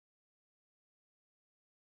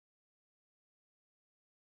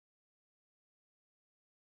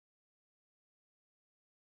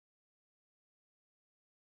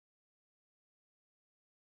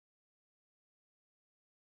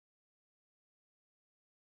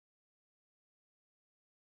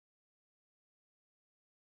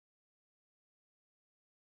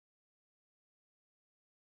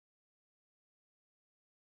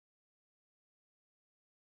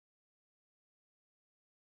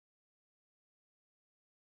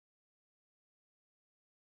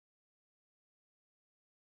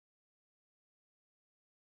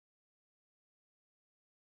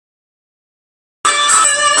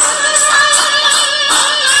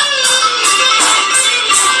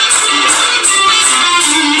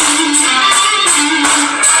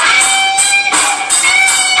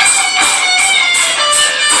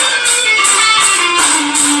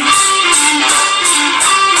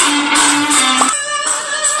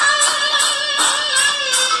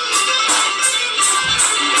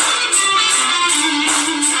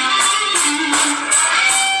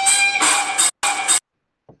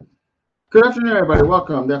Good afternoon, everybody.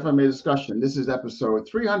 Welcome to FMA Discussion. This is episode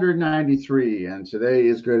 393, and today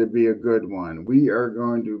is going to be a good one. We are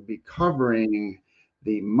going to be covering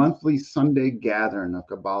the monthly Sunday gathering of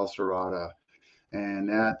Cabales Serrada. And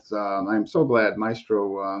that's, I'm so glad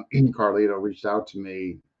Maestro Carlito reached out to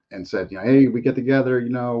me and said, hey, we get together,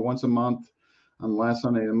 once a month on the last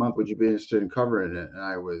Sunday of the month. Would you be interested in covering it? And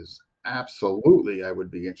I would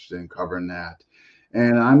be interested in covering that.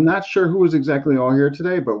 And I'm not sure who is exactly all here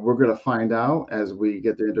today, but we're going to find out as we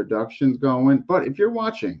get the introductions going. But if you're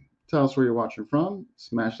watching, tell us where you're watching from.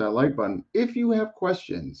 Smash that like button. If you have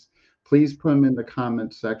questions, please put them in the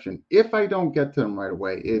comment section. If I don't get to them right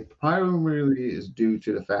away, it primarily is due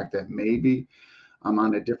to the fact that maybe I'm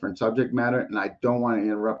on a different subject matter and I don't want to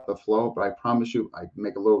interrupt the flow, but I promise you, I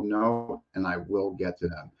make a little note and I will get to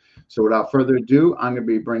them. So without further ado, I'm going to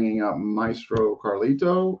be bringing up Maestro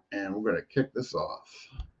Carlito, and we're going to kick this off.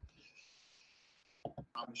 I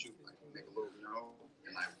promise you, I can make a little note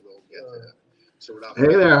and I will get to them. So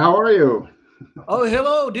hey there, how are you? Oh,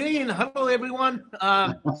 hello, Dean. Hello, everyone.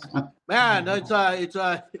 Man, this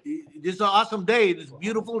is an awesome day. It's a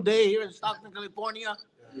beautiful day here in Stockton, California.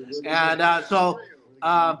 And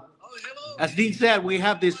as Dean said, we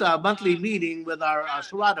have this monthly meeting with our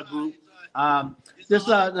Serrada group. There's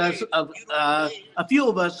a few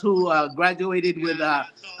of us who graduated with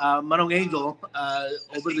Manong Angel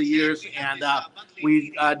over the years, and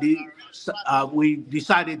we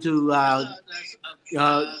decided to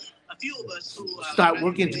start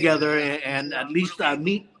working together and at least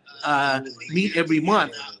meet every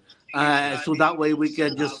month. So that way we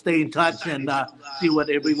can just stay in touch and see what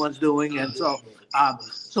everyone's doing. And so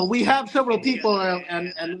we have several people,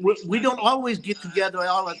 and we don't always get together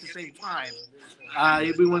all at the same time.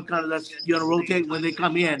 Everyone kind of rotate when they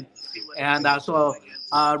come in. And so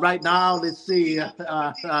right now, let's see.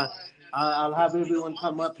 I'll have everyone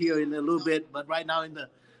come up here in a little bit, but right now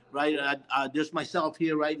there's myself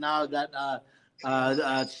here right now. Got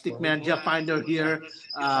Stickman Jeff Finder here.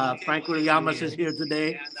 Frank Williams is here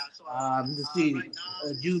today. Let's see,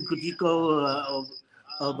 June Kutiko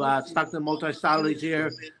of Stockton Multi-Style is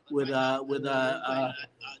here with and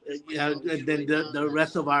then the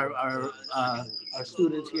rest of our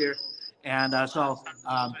students here. And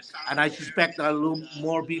and I suspect a little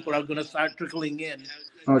more people are going to start trickling in.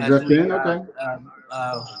 Oh, drift in, okay.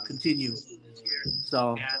 Continue.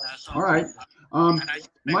 So, all right.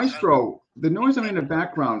 Maestro, the noise I'm in the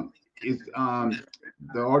background is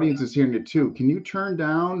the audience is hearing it too. Can you turn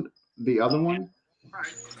down the other one?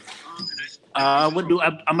 Are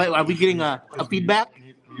we getting a feedback?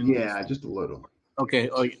 Yeah, just a little. Okay.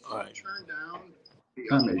 Oh, all right. Turn down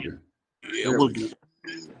the major. Yeah, we'll do.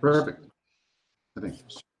 Perfect. I think.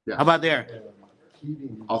 Yeah. How about there?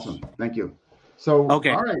 Awesome. Thank you. So,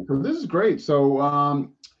 okay. All right. So this is great. So,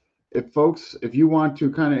 if you want to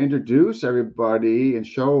kind of introduce everybody and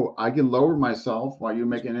show, I can lower myself while you're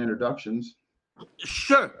making introductions.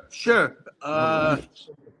 Sure.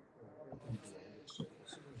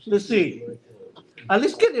 Let's see.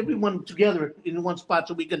 Let's get everyone together in one spot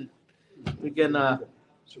so we can. So we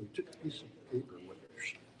took a piece of paper with a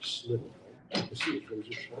slit. See if there was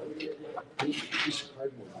a shot. Piece of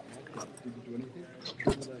cardboard. Did you do anything?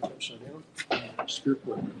 Turn the knife upside down. Spear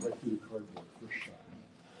point right through the cardboard. First shot.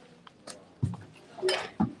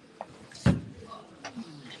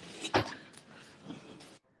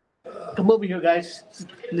 Come over here, guys.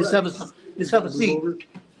 Let's have a seat.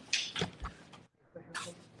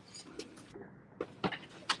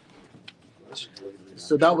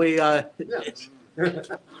 So that way, that is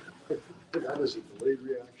a delayed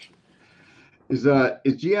reaction. Is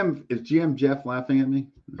GM Jeff laughing at me?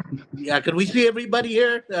 Yeah, can we see everybody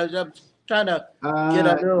here? I'm trying to get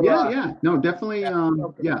a little. Yeah. No, definitely.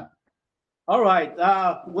 Okay. Yeah. All right.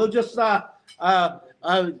 We'll just. I'll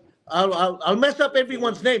mess up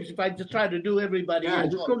everyone's names if I just try to do everybody. Yeah,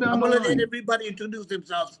 just go down. I'm gonna let everybody introduce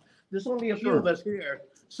themselves. There's only a few of us here,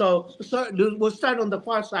 so we'll start on the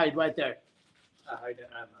far side right there. Hi,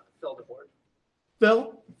 I'm Phil DeFord.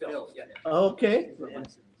 Phil, yeah. Okay.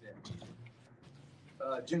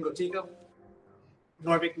 Jingo Tico.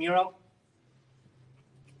 Norvik Muro.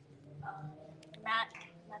 Matt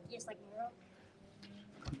just like Muro.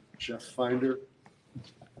 Jeff Finder.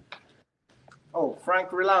 Oh, Frank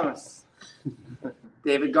Relamas.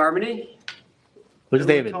 David Garmany. Who's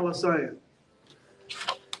David? Colisayan.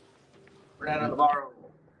 Fernando Navarro.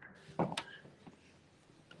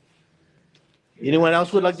 Anyone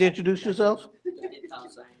else would like to introduce yourself?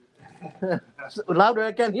 Louder,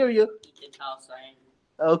 I can't hear you.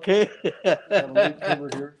 Okay. Over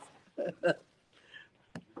here.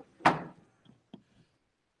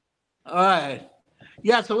 All right.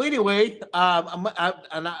 Yeah. So anyway,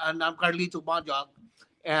 and I'm Carlito Bonjong,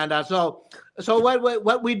 and so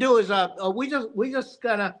what we do is we just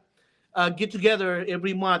kind of get together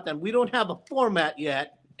every month, and we don't have a format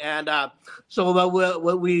yet. And so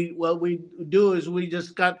what we do is we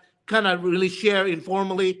just got kind of really share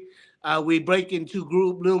informally. We break into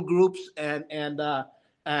little groups and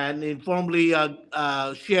informally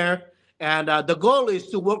share. And the goal is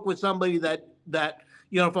to work with somebody that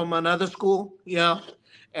from another school,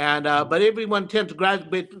 and but everyone tends to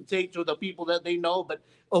gravitate to the people that they know. But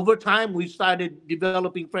over time, we started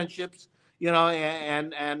developing friendships,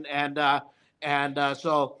 and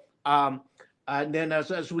so and then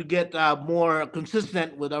as we get more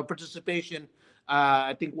consistent with our participation,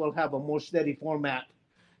 I think we'll have a more steady format.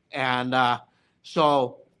 And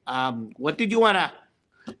what did you want to?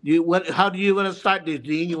 What? How do you want to start this,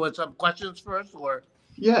 Dean? You want some questions first, or?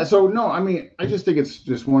 Yeah, so no, I mean, I just think it's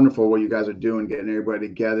just wonderful what you guys are doing, getting everybody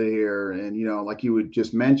together here. And, like you would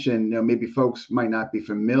just mention, maybe folks might not be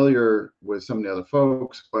familiar with some of the other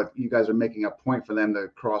folks, but you guys are making a point for them to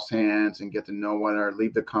cross hands and get to know one another,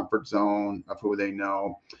 leave the comfort zone of who they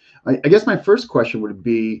know. I guess my first question would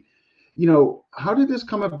be, how did this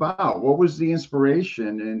come about? What was the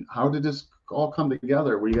inspiration and how did this all come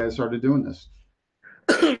together where you guys started doing this?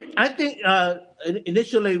 I think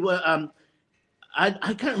initially,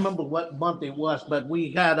 I can't remember what month it was, but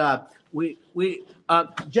we had we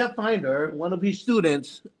Jeff Finder, one of his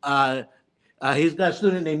students. He's got a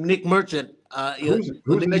student named Nick Merchant on Who's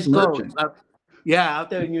the Nick East Coast. Merchant? Yeah, out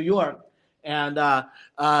there in New York. And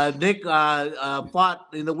Nick fought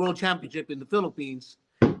in the World Championship in the Philippines,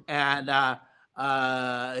 and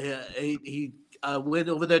he went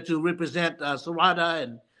over there to represent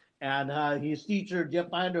Serrada, and his teacher Jeff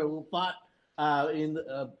Finder, who fought in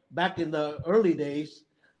back in the early days,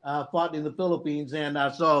 fought in the Philippines, and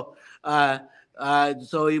so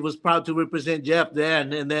he was proud to represent Jeff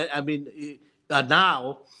then, and then I mean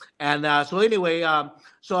now, and so anyway,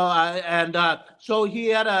 so he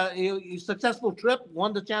had a successful trip,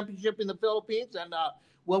 won the championship in the Philippines, and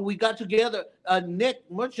when we got together, Nick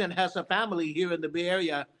Merchant has a family here in the Bay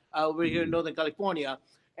Area, over here in Northern California,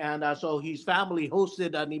 and so his family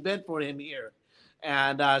hosted an event for him here,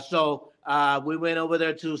 and we went over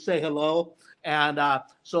there to say hello. And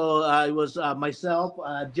it was myself,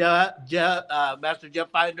 Master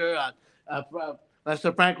Jeff Finder,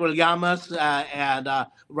 Master Frank Williams, and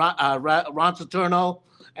Ron Saturno,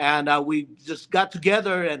 and we just got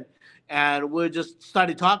together and we just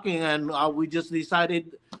started talking, and we just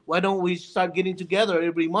decided, why don't we start getting together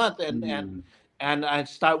every month and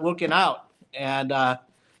start working out, and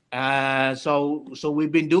so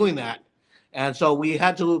we've been doing that, and so we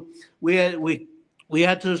had to we had to we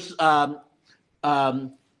had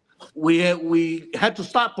to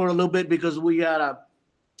stop for a little bit because we had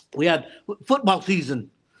football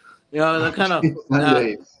season, the kind of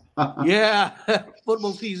Sundays. yeah,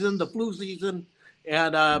 football season, the flu season,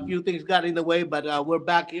 and a few things got in the way, but we're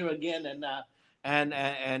back here again,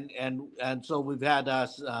 and so we've had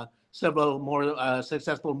several more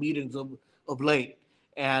successful meetings of late,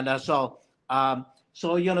 and so I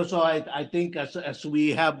think as we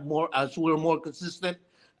have more, as we're more consistent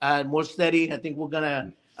and more steady, I think we're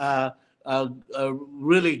gonna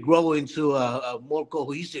really grow into a more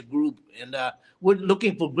cohesive group, and we're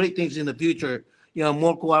looking for great things in the future.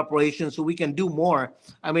 More cooperation, so we can do more.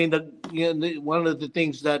 I mean, one of the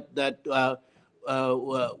things that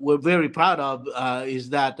we're very proud of is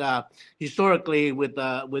that historically, with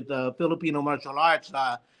the Filipino martial arts,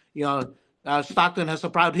 Stockton has a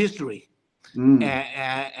proud history,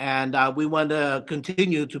 and we want to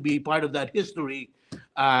continue to be part of that history,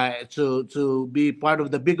 to be part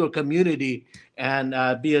of the bigger community and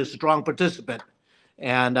be a strong participant.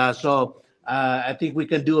 And I think we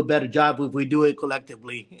can do a better job if we do it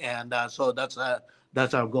collectively. And so that's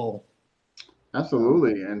our goal.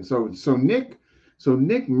 Absolutely. And so Nick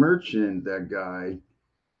Merchant, that guy,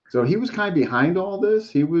 so he was kind of behind all this.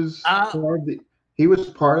 He was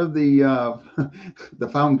part of the the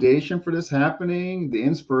foundation for this happening, the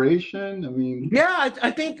inspiration. I mean, Yeah,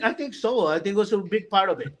 I think so. I think it was a big part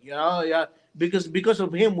of it. Yeah, because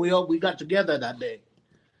of him, we got together that day.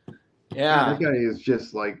 yeah, that Yeah, guy is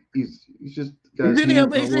just like he's just got his isn't he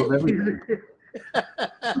hands all amazing? over everything.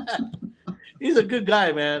 He's a good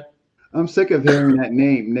guy, man. I'm sick of hearing that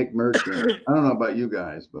name, Nick Merchant. I don't know about you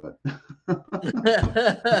guys, but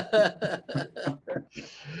at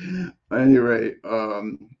any rate,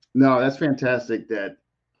 no, that's fantastic. That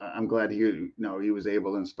I'm glad he was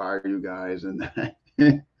able to inspire you guys, and that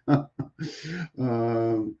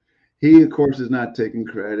he of course is not taking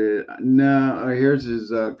credit. No, here's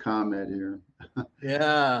his comment here.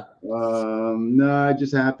 Yeah. No, I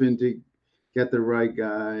just happened to get the right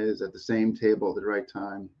guys at the same table at the right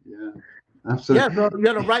time. Yeah, Yeah, absolutely.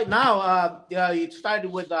 so right now, yeah, it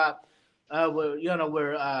started with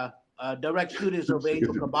we're direct students of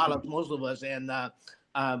Angel Cabales, most of us, and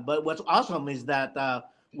but what's awesome is that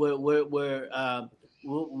we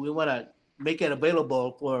want to make it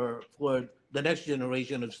available for the next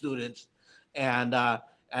generation of students, and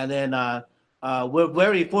and then we're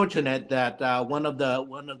very fortunate that one of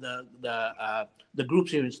the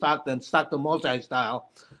groups here in Stockton Multi Style,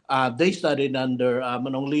 they studied under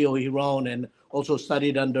Manong Leo Hiron and also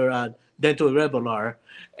studied under Dento Revelar,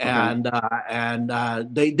 Okay, and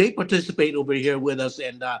they participate over here with us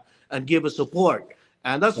and give us support,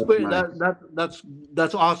 and that's nice.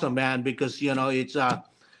 that's awesome, man, because it's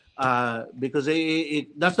because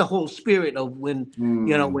that's the whole spirit of when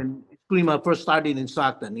Hmm. when Screamer first started in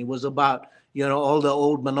Stockton. It was about all the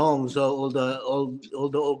old Manongs, all the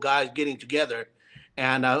old guys getting together,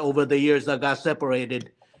 and over the years that got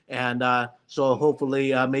separated, and so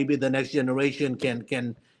hopefully maybe the next generation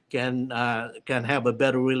can have a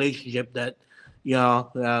better relationship that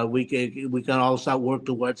we can all start work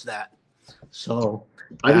towards that. So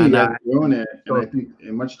I think you and guys are doing it, and I so think,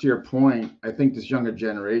 and much to your point, I think this younger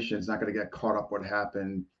generation is not going to get caught up what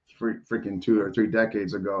happened freaking 2 or 3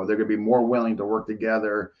 decades ago. They're going to be more willing to work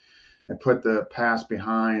together and put the past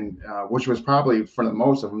behind, which was probably for the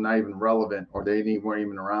most of them not even relevant, or weren't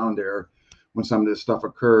even around there when some of this stuff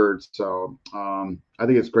occurred. So I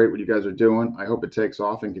think it's great what you guys are doing. I hope it takes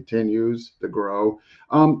off and continues to grow.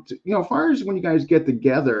 As far as when you guys get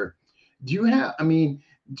together, do you have? I mean,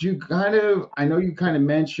 do you kind of? I know you kind of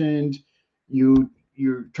mentioned you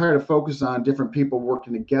try to focus on different people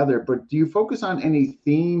working together, but do you focus on any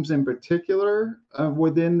themes in particular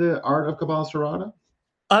within the art of Cabal Serrada?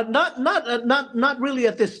 Not really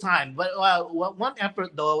at this time. But one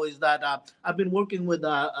effort though is that I've been working with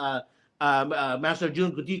Master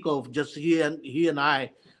June Kutiko. Just he and I,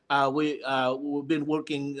 we've been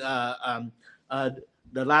working the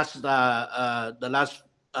last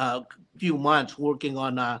few months working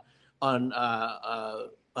on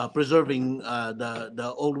preserving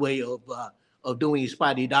the old way of doing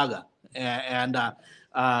Spadi Daga, and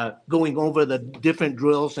going over the different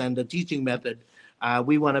drills and the teaching method.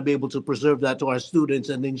 We want to be able to preserve that to our students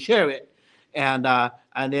and then share it. And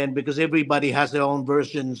then because everybody has their own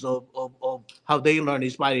versions of how they learn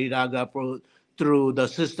Ispari Daga through the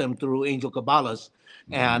system, through Angel Cabbalas.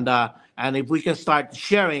 And if we can start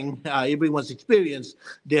sharing everyone's experience,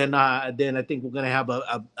 then I think we're going to have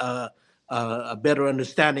a better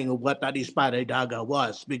understanding of what that Ispari Daga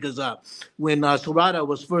was. Because when Serrada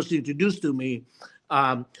was first introduced to me,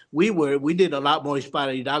 we did a lot more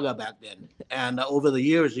Ispari Daga back then, and over the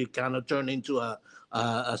years it kind of turned into a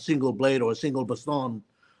single blade or a single baston,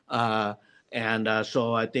 and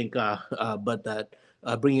so I think, but that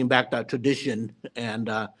bringing back that tradition and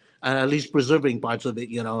at least preserving parts of it,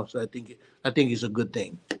 So I think it's a good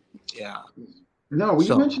thing. Yeah. No, well, you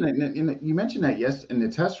So mentioned it. You mentioned that yes in the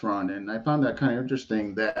test run, and I found that kind of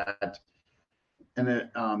interesting. That, and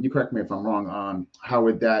you correct me if I'm wrong.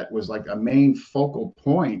 How that was like a main focal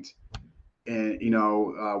point, and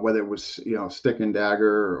whether it was stick and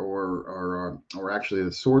dagger or actually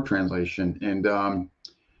the sword translation, and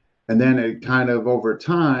then it kind of over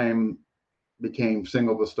time became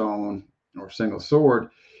single the stone or single sword.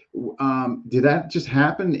 Did that just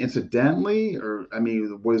happen incidentally, or I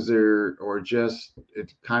mean, was there, or just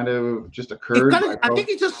it kind of just occurred by I think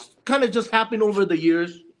it just kind of just happened over the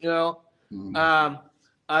years. Mm. Um,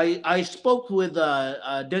 I spoke with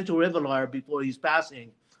Dento Revelar before his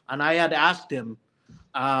passing, and I had asked him.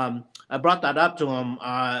 I brought that up to him.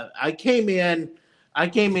 I came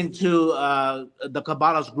into the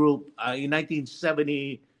Cabales group in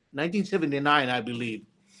 1979, I believe,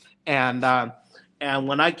 and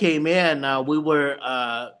when I came in, uh,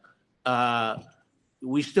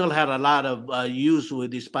 we still had a lot of use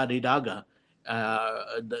with the Spadidaga,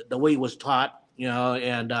 the way it was taught,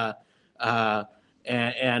 uh,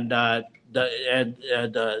 and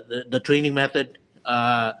the training method,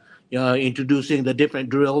 introducing the different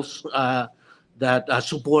drills that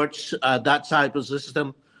supports that type of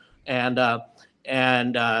system, and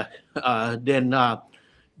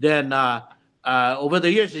then over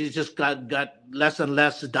the years it just got less and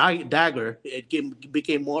less dagger.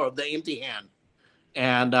 Became more of the empty hand,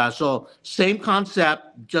 and so same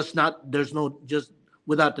concept, just not there's no just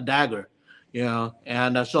without the dagger.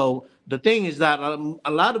 And so the thing is that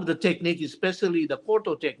a lot of the technique, especially the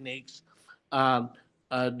Porto techniques, um,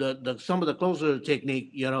 the some of the closer technique,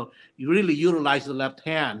 you really utilize the left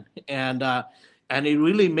hand, and it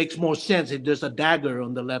really makes more sense if there's a dagger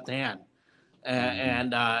on the left hand.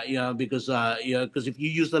 And because because if you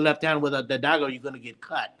use the left hand with the dagger, you're going to get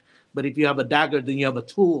cut. But if you have a dagger, then you have a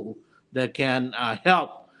tool that can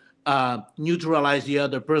help neutralize the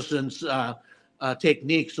other person's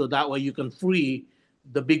technique, so that way you can free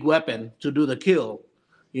the big weapon to do the kill,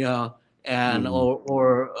 and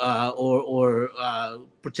or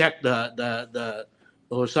protect the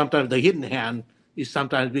or sometimes the hidden hand is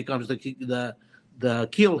sometimes becomes the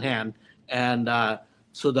kill hand, and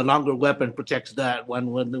so the longer weapon protects that when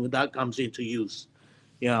that comes into use,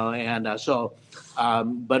 and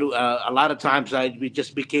but a lot of times we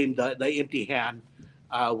just became the empty hand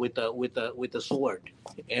with the sword,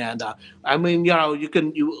 and I mean,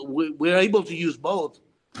 we're able to use both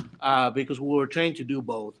because we were trained to do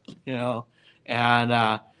both,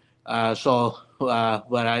 and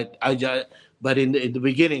but in the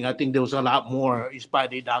beginning, I think there was a lot more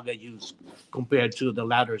Espada Daga used compared to the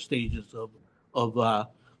latter stages of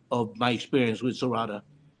my experience with Serrada.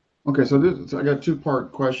 Okay, so I got a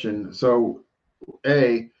two-part question. So,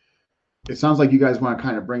 A, it sounds like you guys want to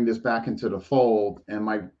kind of bring this back into the fold. And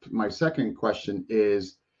my second question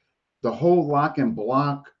is the whole lock and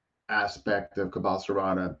block aspect of Cabal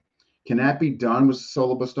Serrada. Can that be done with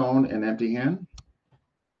solo bastone and empty hand?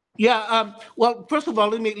 Yeah. Well, first of all,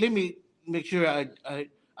 let me make sure I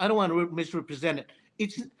don't want to misrepresent it.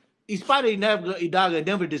 It's Espada Idaga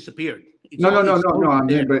never disappeared. It's No. always I mean,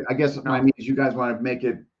 there. but I guess what I mean is you guys want to make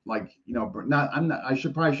it like, not. I'm not.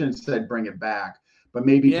 Probably shouldn't have said bring it back, but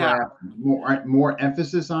maybe perhaps more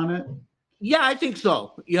emphasis on it. Yeah, I think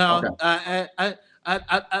so. Okay.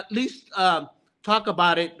 At least talk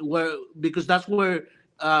about it because that's where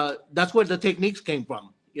the techniques came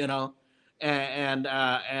from. And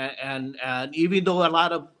even though a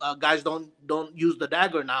lot of guys don't use the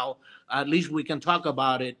dagger now, at least we can talk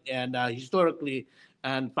about it and historically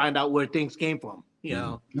and find out where things came from.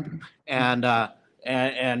 And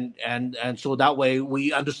so that way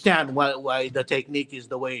we understand why the technique is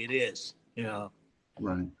the way it is.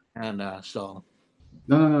 Right. And so.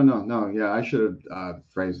 No. Yeah, I should have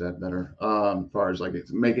phrased that better. As far as like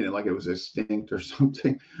it's making it like it was extinct or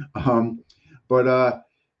something.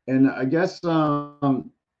 And I guess what was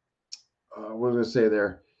I gonna say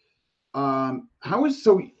there? How is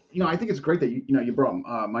so? I think it's great that you brought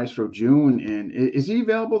Maestro June in. Is he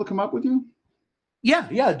available to come up with you?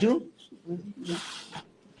 Yeah, June.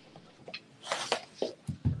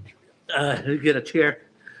 Get a chair.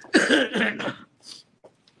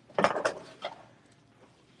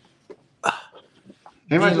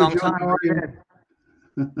 Hey, Maestro June, how are you?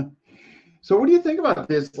 So what do you think about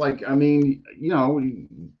this? Like, I mean,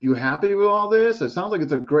 you happy with all this? It sounds like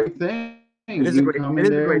it's a great thing. It is a great thing.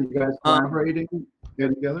 You guys collaborating,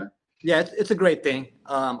 getting together? Yeah, it's a great thing.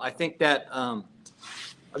 I think that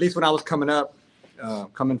at least when I was coming up,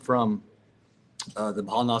 coming from the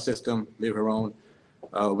Bahalna system, Live Her Own,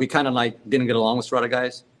 we kind of like didn't get along with Serrada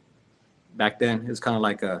guys back then. It was kind of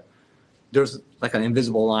like there's like an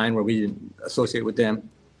invisible line where we didn't associate with them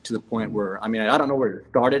to the point where, I mean, I don't know where it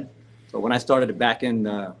started. So when I started it back in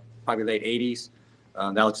probably late 80s,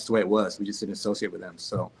 that was just the way it was. We just didn't associate with them.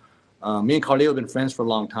 So me and Carlito have been friends for a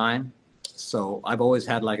long time. So I've always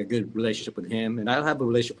had like a good relationship with him. And I have a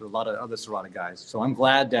relationship with a lot of other Serrada guys. So I'm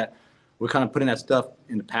glad that we're kind of putting that stuff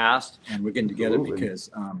in the past and we're getting together because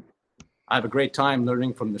I have a great time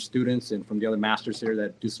learning from the students and from the other masters here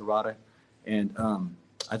that do Serrada. And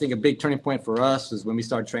I think a big turning point for us is when we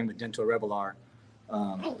started training with Dento Revelar,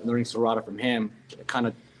 learning Serrada from him. It kind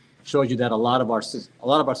of shows you that a lot of our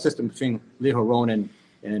system between Lee Horon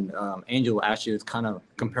and Angel actually is kind of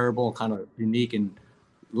comparable, kind of unique and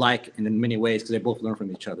like in many ways because they both learn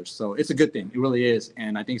from each other. So it's a good thing. It really is.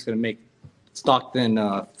 And I think it's going to make Stockton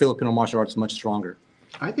Filipino martial arts much stronger.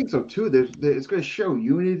 I think so too. It's going to show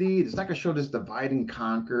unity. It's not going to show this divide and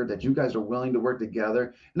conquer, that you guys are willing to work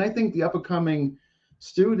together. And I think the upcoming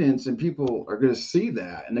students and people are going to see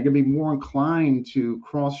that, and they're going to be more inclined to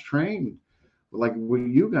cross-train like what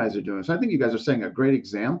you guys are doing. So I think you guys are setting a great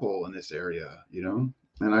example in this area, and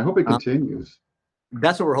I hope it continues.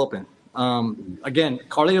 That's what we're hoping. Again,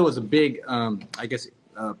 Carlito was a big,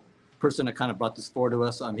 person that kind of brought this forward to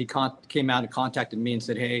us. He came out and contacted me and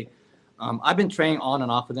said, hey, I've been training on and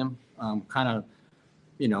off of them, kind of,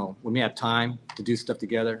 when we have time to do stuff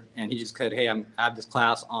together. And he just said, hey, I have this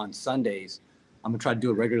class on Sundays. I'm going to try to do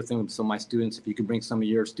a regular thing with some of my students. If you could bring some of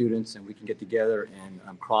your students and we can get together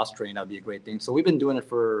and cross-train, that'd be a great thing. So we've been doing it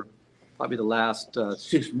for probably the last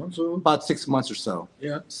 6 months or about 6 months or so.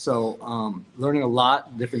 Yeah. So learning a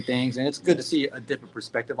lot, different things. And it's good to see a different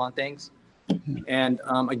perspective on things. And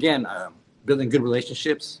again, building good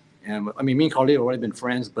relationships And I mean, me and Carlito have already been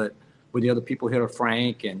friends, but with the other people here,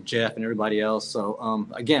 Frank and Jeff and everybody else. So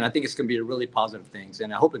again, I think it's going to be a really positive thing,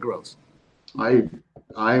 and I hope it grows.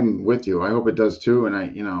 I'm with you. I hope it does too. And I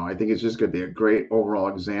think it's just going to be a great overall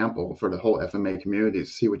example for the whole FMA community to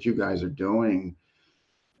see what you guys are doing,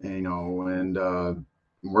 and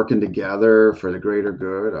working together for the greater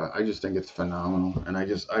good. I just think it's phenomenal. And I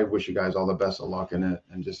wish you guys all the best of luck in it,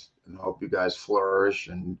 and just hope you guys flourish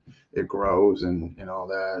and it grows and all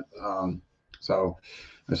that. So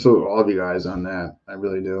I salute all of you guys on that. I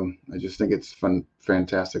really do. I just think it's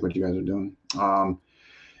fantastic what you guys are doing.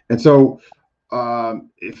 And so,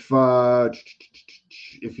 if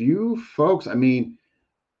you folks, I mean,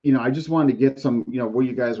 I just wanted to get some, what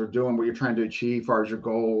you guys were doing, what you're trying to achieve as far as your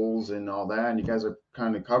goals and all that, and you guys have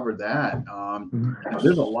kind of covered that.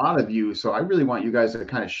 There's a lot of you, so I really want you guys to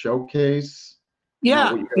kind of showcase,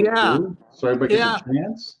 Yeah, what you guys do, so everybody gets a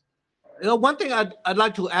chance. One thing I'd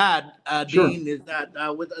like to add, Sure. Dean, is that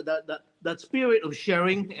with that spirit of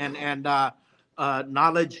sharing and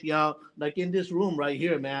knowledge, like in this room right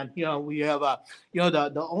here, man, we have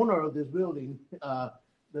the owner of this building,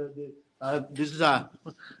 this is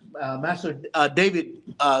Master David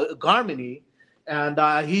Garmini, and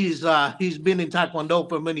he's been in Taekwondo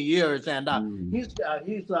for many years, and he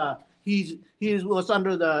was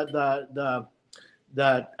under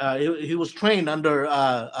he was trained under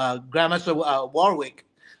Grandmaster Warwick,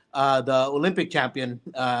 the Olympic champion,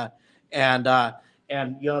 and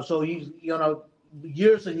so he's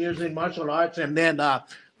years and years in martial arts, and then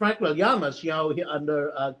Frank Williams,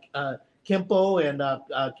 under Kempo and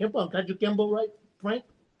Kempo and Kaju Kempo, right, Frank?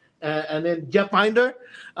 And then Jeff Finder,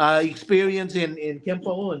 experience in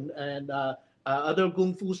Kempo and other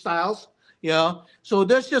Kung Fu styles, So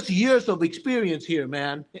there's just years of experience here,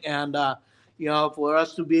 man. And, for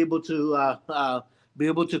us to be able to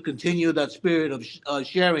continue that spirit of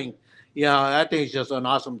sharing, I think it's just an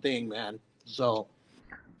awesome thing, man. So,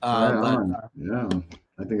 Right but on. Yeah,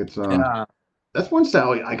 I think it's yeah, that's one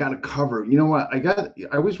style I got to cover. You know what? I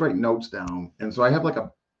always write notes down, and so I have like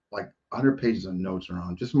 100 pages of notes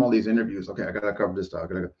around just from all these interviews. Okay, I got to cover this stuff.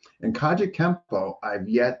 And Kaji Kempo, I've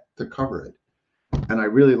yet to cover it, and I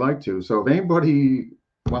really like to. So if anybody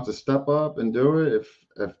wants to step up and do it, if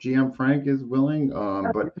GM Frank is willing,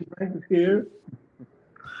 but Frank is here.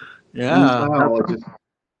 one style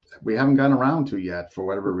we haven't gotten around to yet for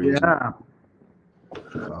whatever reason. Yeah.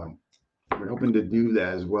 We're hoping to do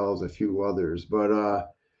that as well as a few others, but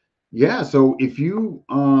yeah. So if you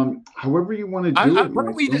however you want to do it,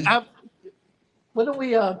 why don't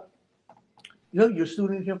we your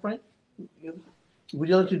student here, Frank? Would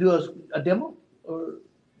you like to do a demo or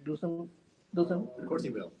do some? Of course he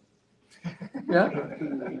will. Yeah.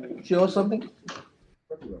 Show us something.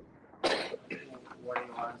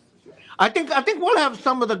 I think we'll have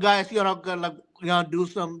some of the guys, do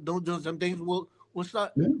some things. We'll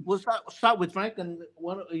start with Frank and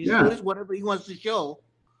one of his students, whatever he wants to show.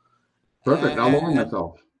 Perfect. I'll learn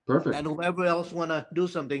myself. Perfect. And whoever else want to do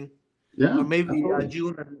something. Yeah. Or maybe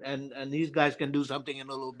June and these guys can do something in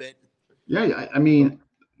a little bit. Yeah. I mean,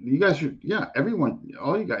 you guys should. Yeah. Everyone,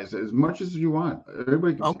 all you guys, as much as you want.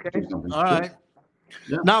 Everybody can do something. All right.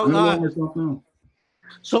 Yeah. Now, I'm gonna learn myself now.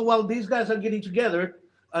 So while these guys are getting together,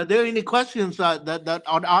 are there any questions that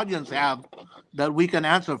our audience have that we can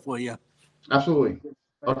answer for you? Absolutely.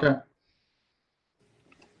 Okay.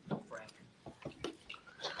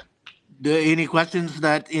 Any questions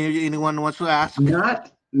that anyone wants to ask?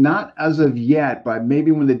 Not as of yet, but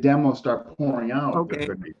maybe when the demos start pouring out. Okay. There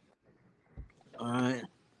could be. All right.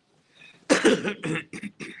 David,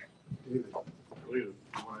 you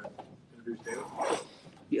want to introduce David?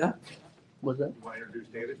 Yeah. What's that? You want to introduce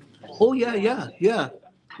David? Oh yeah.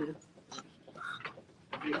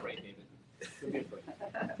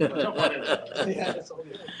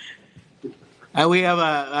 And we have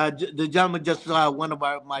the gentleman just one of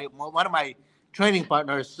my training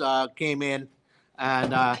partners came in,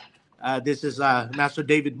 and this is Master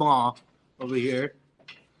David Ma over here,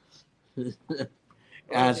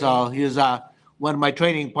 and so he was one of my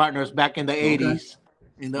training partners back in the 80s,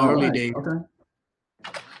 in the early days. Okay.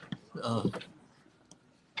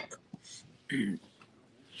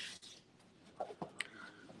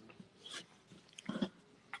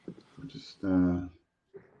 Just all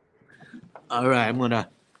right, I'm gonna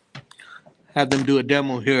have them do a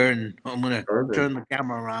demo here, and I'm gonna turn the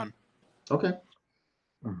camera around. Okay.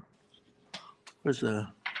 Where's the?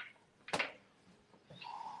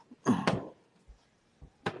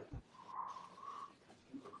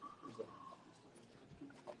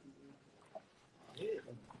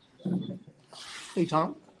 Hey,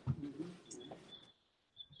 Tom.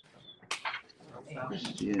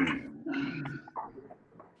 Question.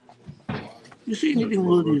 You see anything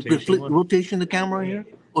with rotation the camera here?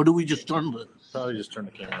 Or do we just turn the? Probably just turn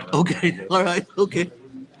the camera around. Okay, all right, okay.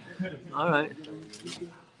 All right.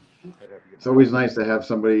 It's always nice to have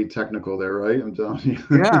somebody technical there, right? I'm telling you.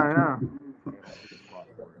 Yeah.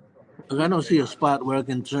 'Cause I don't see a spot where I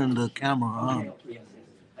can turn the camera on.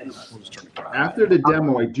 After the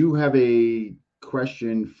demo, I do have a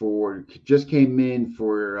question just came in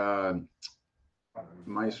for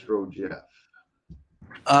Maestro Jeff.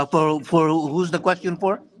 For who's the question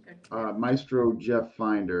for? Maestro Jeff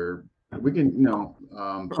Finder. We can, but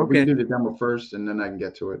we Okay. can do the demo first, and then I can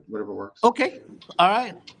get to it, whatever works. Okay, all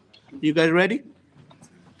right. You guys ready?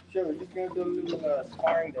 Sure, we're just gonna do a little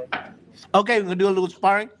sparring then. Okay, we're gonna do a little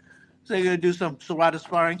sparring. So you're gonna do some Serrada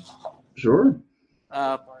sparring, Sure.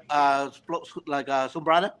 like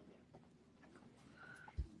Sombrada?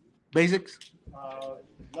 Basics? No,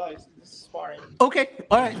 it's sparring. Okay,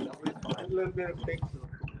 all right. A little bit of things.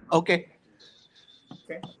 Okay.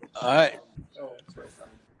 Okay. All right. Oh,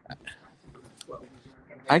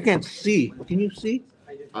 I can't see. Can you see?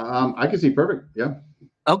 I can see perfect. Yeah.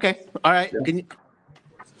 Okay, all right. Yeah. Can you?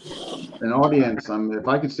 An audience, if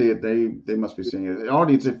I could see it, they must be seeing it. The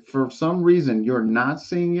audience, if for some reason you're not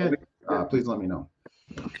seeing it, please let me know.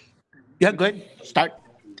 Yeah, good. Start.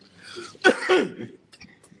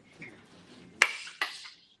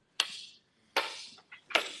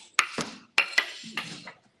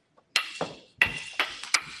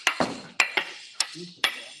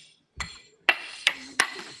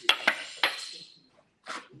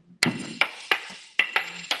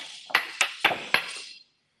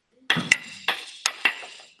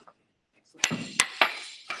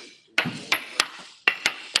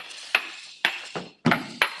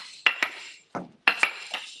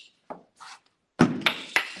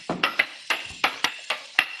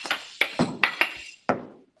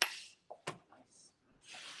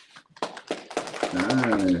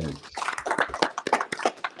 Nice.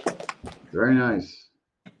 Very nice.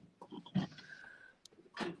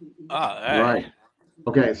 All Right.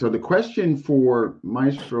 Okay, so the question for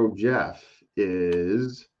Maestro Jeff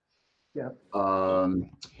is,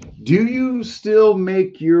 do you still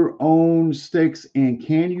make your own sticks, and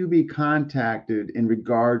can you be contacted in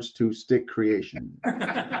regards to stick creation?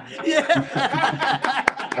 Yeah.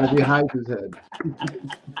 As he hides his head.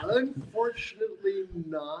 Unfortunately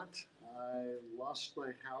not. I lost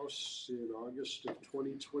my house in August of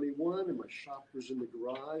 2021 and my shop was in the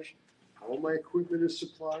garage. All my equipment and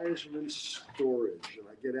supplies are in storage. And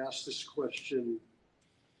I get asked this question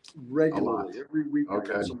regularly. Every week I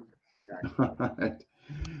Okay. get someone back.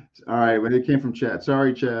 All right, when it came from Chad.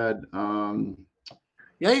 Sorry, Chad.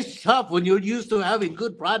 Yeah, it's tough when you're used to having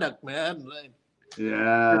good product, man. Like,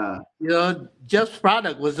 Yeah. Jeff's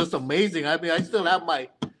product was just amazing. I mean, I still have my,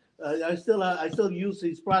 I still use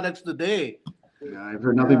these products today. Yeah, I've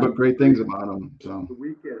heard nothing but great things about him. So The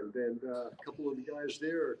weekend, and a couple of the guys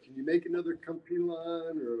there, can you make another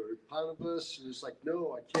Campilan or Panavas? And it's like,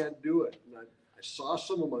 no, I can't do it. And I saw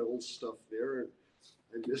some of my old stuff there and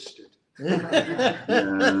I missed it.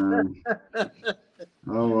 yeah.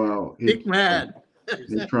 Oh well. Big man.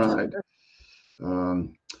 He tried.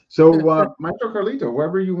 So Maestro Carlito,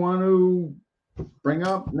 whatever you want to bring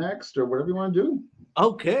up next or whatever you want to do.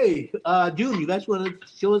 Okay. June, you guys want to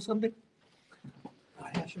show us something?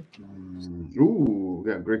 Ooh,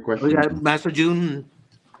 yeah, great question. We got Master June.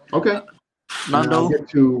 Okay. And I'll Nando. get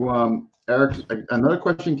to Eric. Another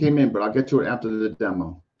question came in, but I'll get to it after the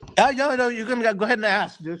demo. No, you can go ahead and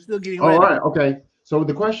ask. They're still getting All ready. right. Okay. So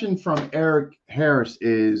the question from Eric Harris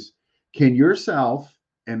is, can yourself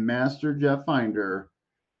and Master Jeff Finder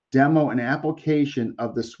demo an application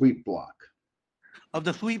of the sweep block? Of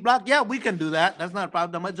the sweet block? Yeah, we can do that. That's not a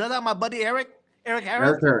problem. Is that my buddy Eric? Eric Harris?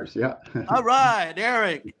 Eric Harris, yeah. All right,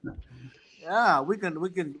 Eric. Yeah, we can,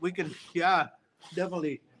 yeah,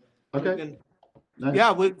 definitely. Okay. We can, Nice.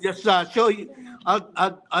 yeah, we'll just show you.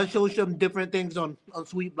 I'll show some different things on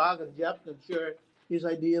sweet block, and Jeff can share his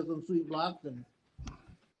ideas on sweet block and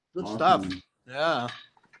good stuff. Awesome. Yeah.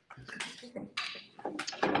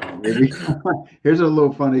 Maybe. Here's a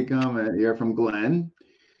little funny comment here from Glenn.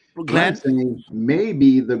 Glenn? Saying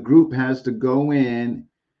maybe the group has to go in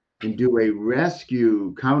and do a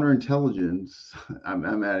rescue counterintelligence.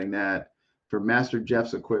 I'm adding that for Master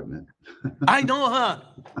Jeff's equipment. I know, huh?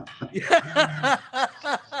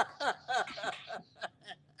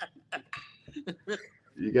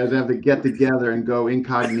 You guys have to get together and go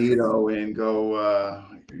incognito and go.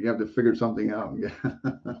 You have to figure something out.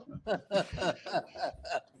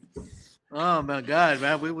 Oh my God,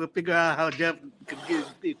 man! We will figure out how Jeff can get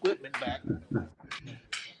the equipment back.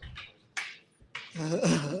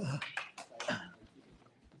 So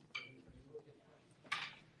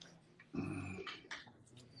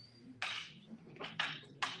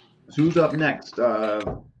who's up next? We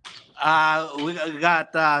got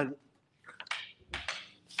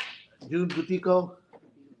June Butico.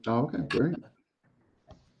 Oh, okay, great.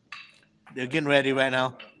 They're getting ready right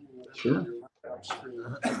now. Sure.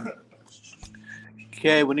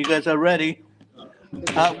 Okay, when you guys are ready.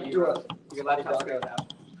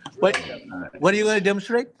 What? What are you going to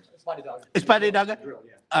demonstrate? Spotted dog.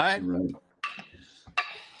 All right. Right.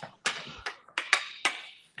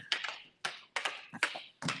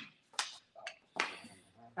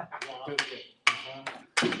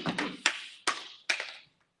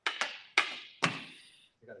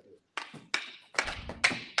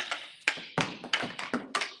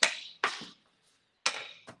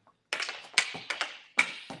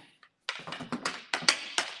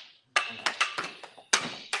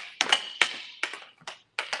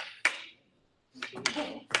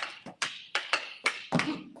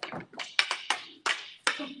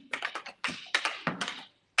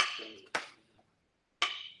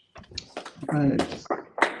 Nice. All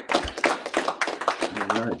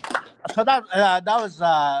right. So that was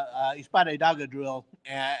Espada Hidalgo drill,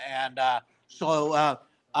 and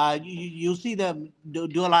you see them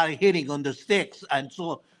do a lot of hitting on the sticks, and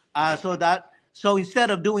so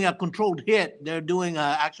instead of doing a controlled hit, they're doing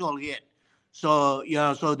an actual hit. So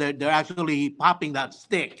so they're actually popping that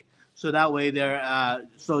stick, so that way they're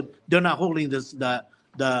not holding the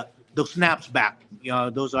snaps back.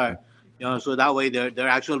 Those are so that way they're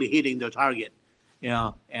actually hitting their target.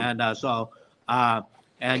 And so.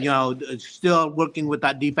 And still working with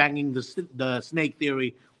that defanging the snake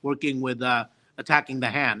theory, working with attacking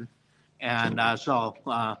the hand, and that's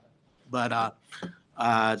espada,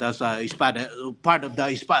 part of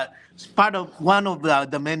one of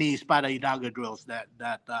the many espada hidalgo drills that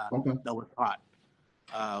Okay. that were taught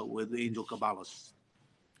with Angel Cabales.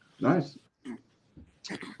 Nice.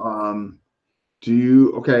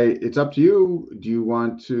 Okay, it's up to you. Do you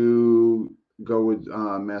want to go with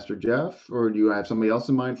Master Jeff, or do you have somebody else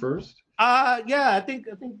in mind first? Yeah, I think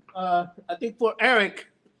for Eric,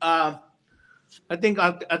 I need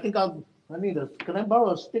a. Can I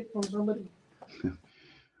borrow a stick from somebody?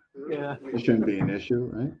 Yeah, It shouldn't be an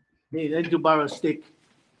issue, right? hey, I need to borrow a stick.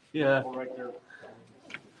 Yeah.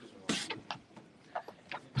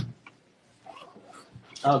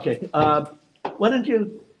 Okay. Why don't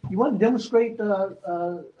you want to demonstrate?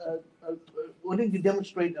 Why don't you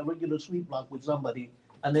demonstrate a regular sweep block with somebody,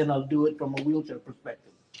 and then I'll do it from a wheelchair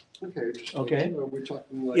perspective. Okay. Just, Okay. we're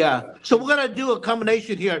talking like Yeah. that. So we're gonna do a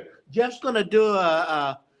combination here. Jeff's gonna do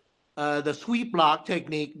the sweep block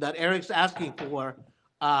technique that Eric's asking for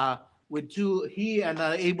with he and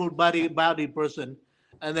an able-bodied person,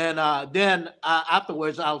 and then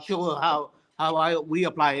afterwards I'll show we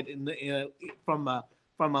apply it from a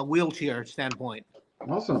wheelchair standpoint.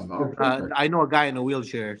 Awesome. Oh, perfect. I know a guy in a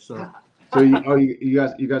wheelchair, so. So you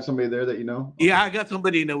got somebody there that you know? Yeah, I got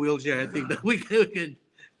somebody in a wheelchair. I think that we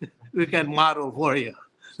can model for you.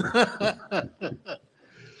 Are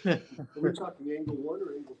we talking angle 1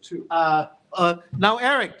 or angle 2? Now,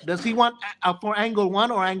 Eric, does he want for angle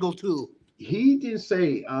 1 or angle 2? He did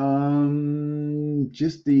say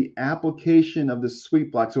just the application of the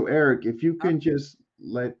sweep block. So Eric, if you can just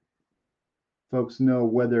let folks know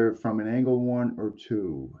whether from an angle 1 or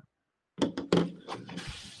 2.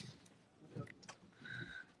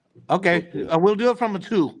 Okay, we'll do it from a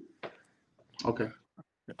 2. Okay.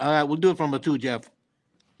 All right, we'll do it from a 2, Jeff.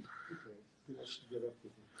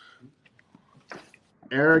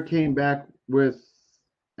 Eric came back with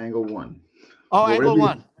angle 1. Oh, Whatever angle you-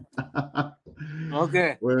 1.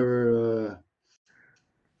 Okay. Whatever.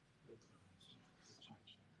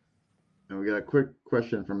 And we got a quick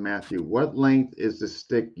question from Matthew. What length is the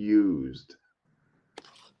stick used?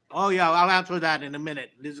 Oh, yeah, I'll answer that in a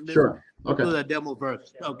minute. Sure. We'll do Okay. the demo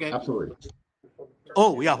first, okay? Absolutely.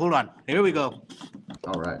 Oh, yeah, hold on. Here we go.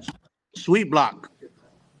 All right. Sweep block.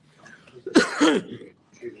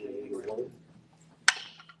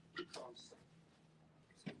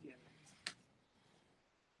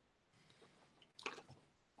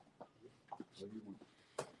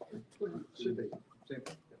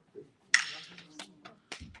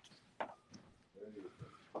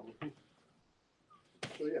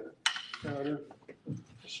 So yeah, counter,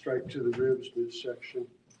 strike to the ribs, midsection,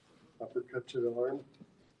 uppercut to the arm,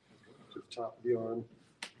 to the top of the arm,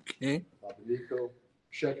 Okay. abanico.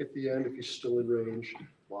 Check at the end if he's still in range.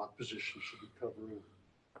 Lock position should be covering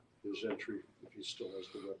his entry if he still has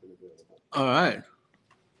the weapon available. All right.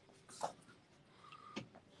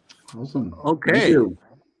 Awesome. Okay. Thank you.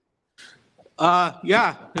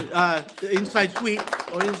 Yeah, the inside suite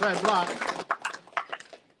or inside block.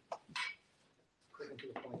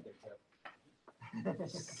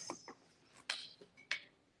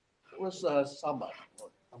 What's samba?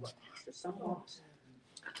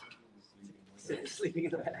 Sleeping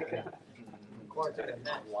in the back.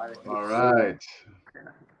 All right.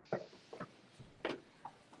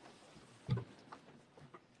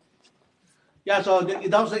 Yeah, so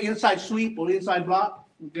that was the inside sweep or inside block,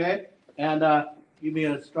 okay? And give me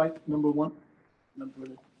a strike, number one.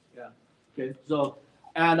 Yeah, okay, so,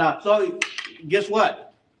 and so guess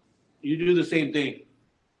what? You do the same thing.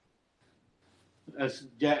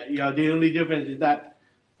 You know, the only difference is that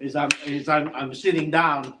I'm sitting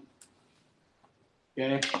down,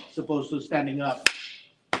 okay, supposed to standing up.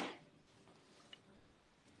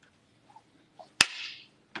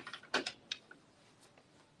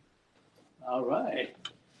 All right.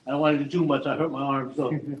 I don't want to do too much. I hurt my arm,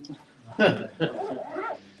 so.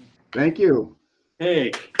 Thank you.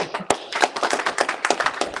 Hey.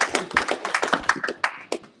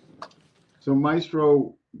 So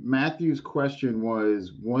Maestro, Matthew's question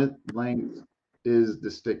was, what length is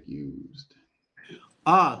the stick used?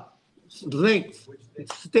 Length,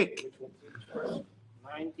 stick.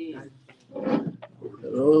 19.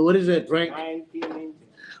 What is it, Frank? 19 inches.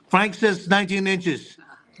 Frank says 19 inches.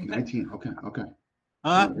 19. Okay. Okay.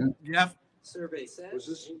 Jeff? Survey says. Was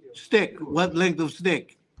this Stick. What length of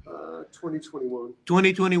stick? 2021?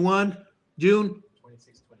 2021. June?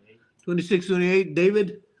 26, 28. 26, 28.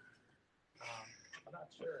 David? I'm not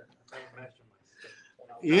sure. I haven't measured my stick.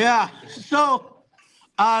 Yeah. So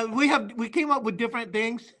we came up with different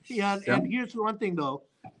things. Yeah, and here's one thing though.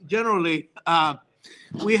 Generally,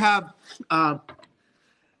 we have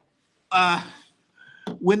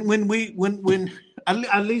when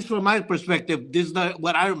at least from my perspective, this is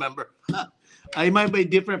what I remember. It might be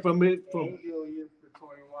different from Angel used the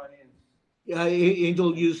 21 inch.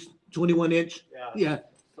 Angel used 21 inch. Yeah.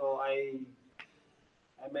 So I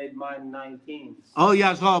made mine 19. Oh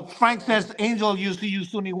yeah. So Frank says Angel used to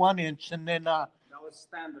use 21 inch, and then That was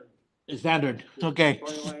standard. standard. Okay.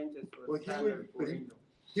 21 inches Well, was standard for Angel.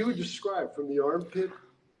 He would describe from the armpit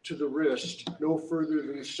to the wrist, no further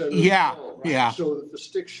than the center of the Yeah, palm. yeah. So that the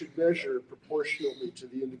stick should measure proportionally to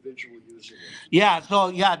the individual using it. Yeah. So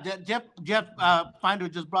yeah, Jeff Finder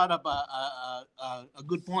just brought up a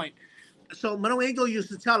good point. So Mano Angel used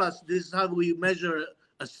to tell us this is how we measure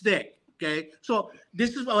a stick. Okay. So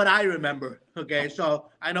this is what I remember. Okay. So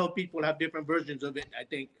I know people have different versions of it, I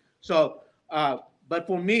think. So, but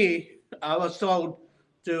for me, I was told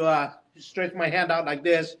to stretch my hand out like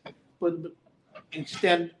this,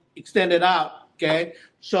 extend it out. Okay.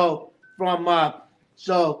 So from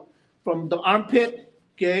the armpit,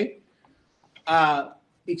 okay,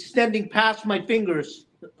 extending past my fingers,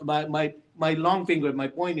 my long finger, my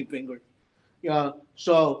pointing finger. Yeah.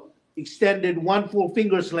 So extended one full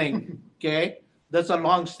finger's length. Okay. That's a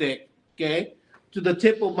long stick. Okay. To the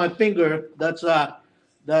tip of my finger, that's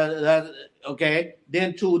okay.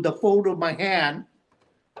 Then to the fold of my hand.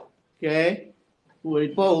 Okay. Where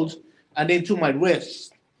it folds, and then to my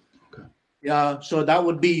wrist. Okay. Yeah. So that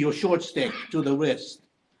would be your short stick to the wrist.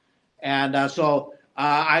 And so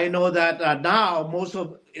I know that now most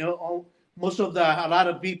of a lot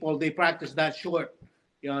of people, they practice that short.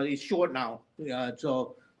 It's short now.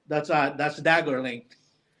 So that's dagger length.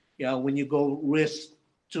 When you go wrist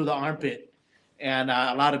to the armpit, and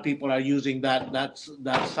a lot of people are using that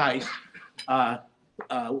size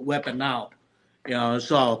weapon now.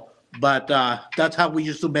 So but that's how we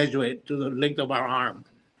used to measure it, to the length of our arm.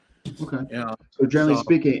 Okay. Yeah. So generally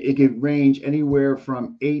speaking, it could range anywhere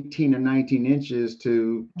from 18 or 19 inches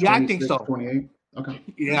to 26, Yeah, I think so. 28. Okay.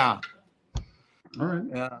 Yeah. All right.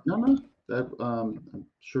 Yeah. No. That I'm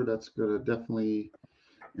sure that's gonna definitely.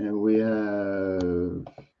 And we have,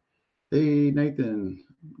 hey Nathan,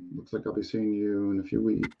 looks like I'll be seeing you in a few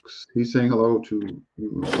weeks. He's saying hello to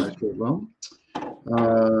you, Maestro, as well.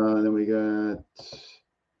 Then we got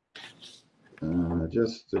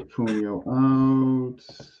just to Punio out.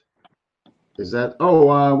 Is that?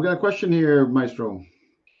 Oh, we got a question here, Maestro.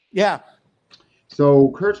 Yeah.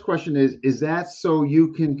 So Kurt's question is that so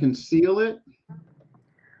you can conceal it?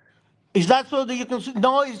 Is that so that you can?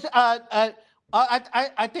 No, it's I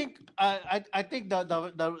think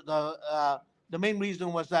the main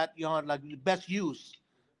reason was that like the best use,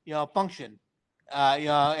 function,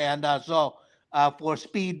 and so for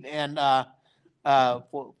speed and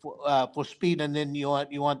for speed, and then you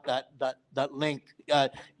want that length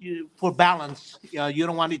for balance. You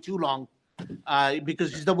don't want it too long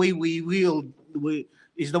because it's the way we wield the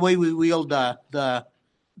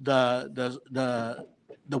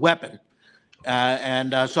weapon.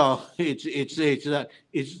 So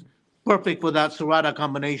it's perfect for that Serrada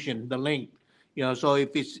combination, the length. So if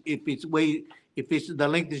it's the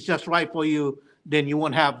length is just right for you, then you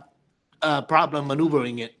won't have a problem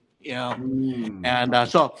maneuvering it. And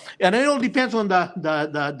it all depends on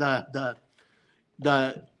the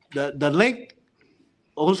length.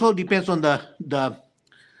 Also depends on the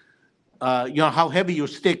how heavy your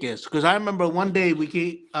stick is. Because I remember one day we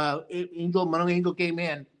came, Manong Angel came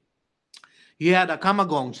in. He had a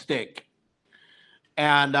kamagong stick,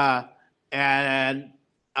 and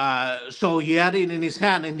so he had it in his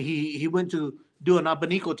hand, and he went to do an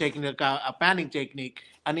abanico technique, a panning technique,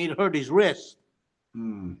 and it hurt his wrist.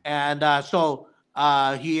 And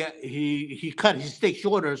he cut his stick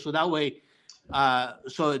shorter, so that way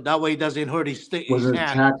it doesn't hurt his stick, his Wasn't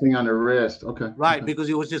hand. taxing on the wrist. Okay. Right, Okay. because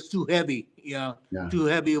it was just too heavy, Yeah. too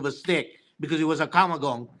heavy of a stick, because it was a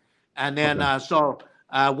kamagong. And then Okay.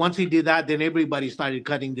 once he did that, then everybody started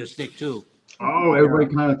cutting their stick too. Oh, everybody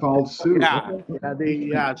kind of followed suit. Yeah,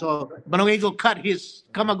 Okay. So Manong Angel cut his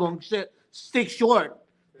kamagong stick short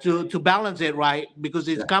to balance it right, because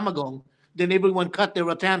it's kamagong. Then everyone cut their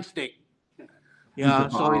rattan stick. Yeah,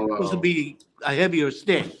 so it's supposed to be a heavier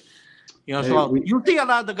stick. So you see a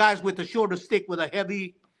lot of the guys with a shorter stick with a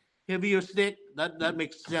heavier stick. That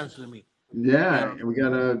makes sense to me. Yeah, and we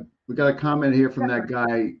got a comment here from that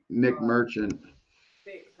guy Nick Merchant,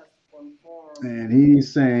 and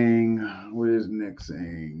he's saying, what is Nick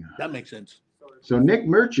saying? That makes sense. So Nick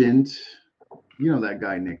Merchant, you know that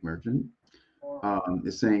guy Nick Merchant,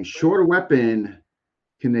 is saying shorter weapon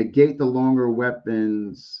can negate the longer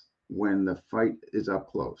weapons when the fight is up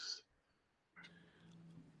close.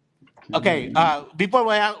 Okay. Before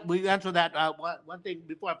we answer that, one thing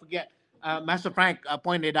before I forget, Master Frank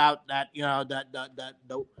pointed out that that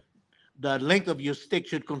the length of your stick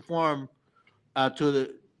should conform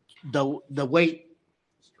to the weight.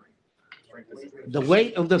 The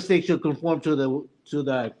weight of the stick should conform to the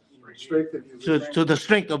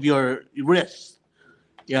strength of your wrist.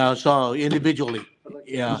 So individually.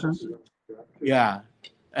 Yeah. Yeah.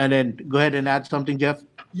 And then go ahead and add something, Jeff.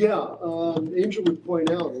 Yeah, Angel would point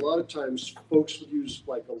out, a lot of times folks would use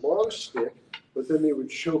like a long stick, but then they would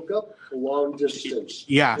choke up a long distance.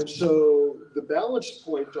 Yeah. And so the balance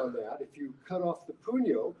point on that, if you cut off the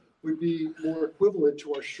puño, would be more equivalent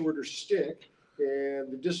to our shorter stick. And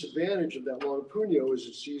the disadvantage of that long puño is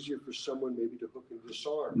it's easier for someone maybe to hook and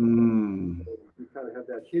disarm. We kind of have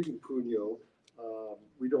that hidden puño.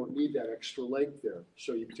 We don't need that extra length there.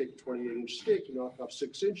 So you take a 28-inch stick, you knock off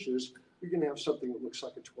 6 inches, you're going to have something that looks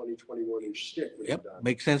like a 21-inch stick. Yep,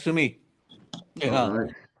 makes sense to me. Yeah.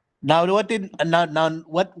 Right. Now,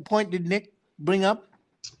 what point did Nick bring up?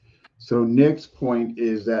 So Nick's point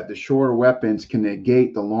is that the shorter weapons can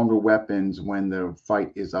negate the longer weapons when the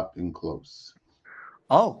fight is up and close.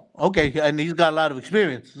 Oh, okay, and he's got a lot of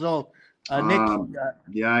experience. So, Nick.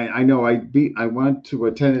 Yeah, I know. I went to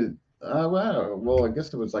attend. Well, I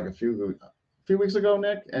guess it was like a few weeks ago,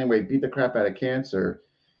 Nick. Anyway, beat the crap out of cancer.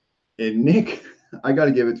 And Nick, I got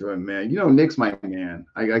to give it to him, man. Nick's my man.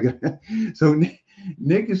 So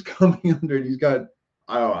Nick is coming under, and he's got,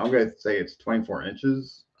 I'm going to say it's 24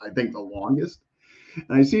 inches, I think the longest.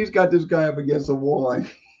 And I see he's got this guy up against the wall. And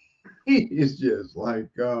he is just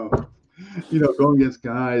like, going against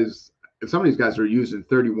guys. Some of these guys are using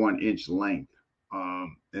 31-inch length.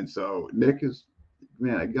 And so Nick is,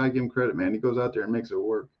 man, I got to give him credit, man. He goes out there and makes it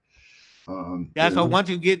work. So once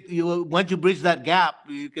you bridge that gap,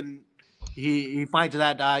 you can. He finds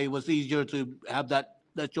that it was easier to have that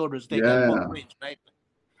shorter stick at both bridge, right?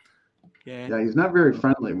 Yeah, he's not very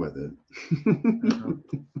friendly with it.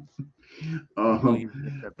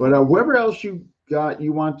 But whoever else you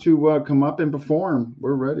want to come up and perform,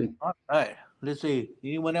 we're ready. All right. Let's see.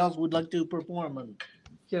 Anyone else would like to perform and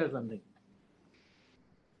share something?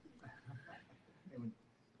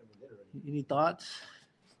 Any thoughts?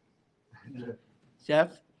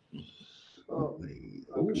 Jeff?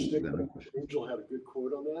 Angel had a good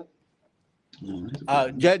quote on that.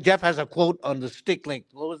 Jeff has a quote on the stick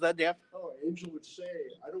length. What was that, Jeff? Oh, Angel would say,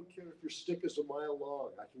 I don't care if your stick is a mile long.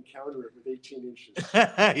 I can counter it with 18 inches.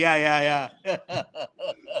 Yeah.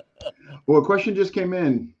 Well, a question just came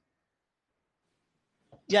in.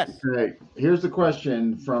 Yes. Okay, here's the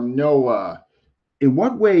question from Noah. In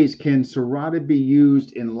what ways can Serrada be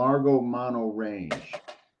used in Largo Mono range?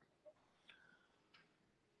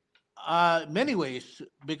 Many ways,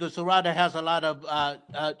 because Serrada has a lot of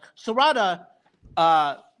Serrada.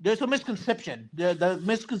 There's a misconception. The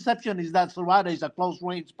misconception is that Serrada is a close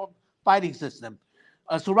range fighting system.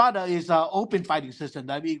 Serrada is an open fighting system.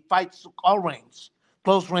 I mean, fights all range,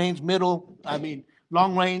 close range, middle. I mean,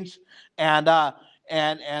 long range, and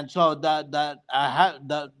so I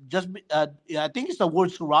think it's the word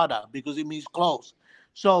Serrada because it means close.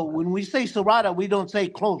 So when we say Serrada, we don't say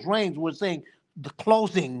close range. We're saying the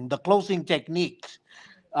closing techniques.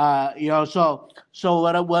 So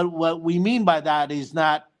what we mean by that is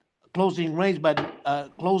not closing range, but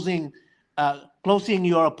closing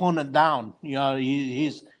your opponent down.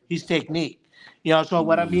 His technique. So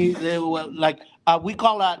what I mean, we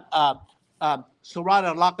call that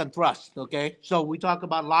Serrada lock and thrust. Okay, so we talk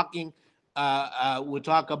about locking. We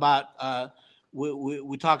talk about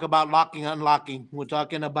locking, unlocking. We're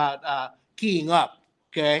talking about keying up.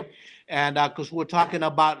 Okay, and because we're talking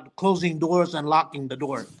about closing doors and locking the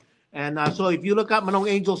door. And so if you look at Manong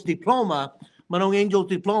Angel's diploma, Manong Angel's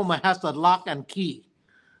diploma has the lock and key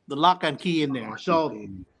in there. So,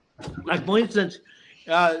 like for instance,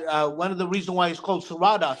 one of the reasons why it's called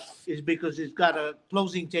Serrada is because it's got a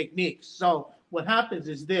closing technique. So what happens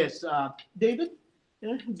is this, David,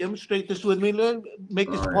 demonstrate this with me. Let me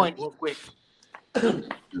make this point real quick.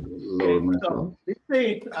 Lower myself. Let's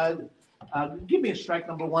say, give me a strike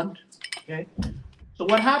number one. Okay. So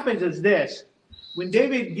what happens is this: when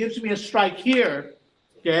David gives me a strike here,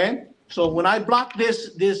 okay. So when I block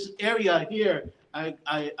this area here, I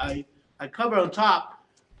cover on top.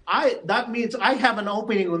 That means I have an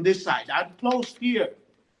opening on this side. I'm closed here,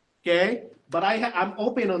 okay. But I'm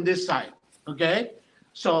open on this side, okay.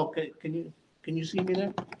 So can you see me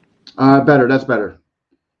there? Better. That's better.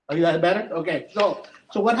 Oh, you got it better? Okay. So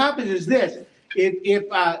what happens is this: if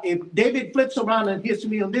David flips around and hits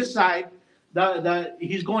me on this side,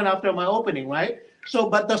 he's going after my opening, right? So,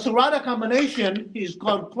 but the Serrada combination is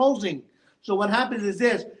called closing. So what happens is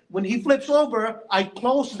this: when he flips over, I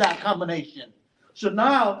close that combination. So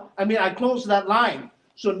now, I close that line.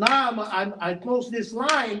 So now I close this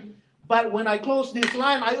line, but when I close this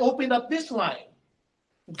line, I open up this line.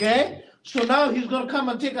 Okay? So now he's going to come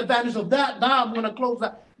and take advantage of that. Now I'm going to close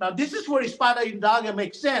that. Now this is where Espada y Daga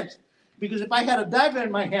makes sense, because if I had a dagger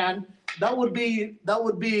in my hand, that would be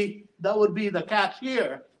the catch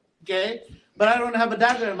here. Okay? But I don't have a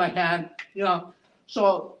dagger in my hand,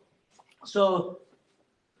 so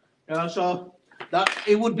that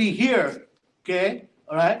it would be here. Okay,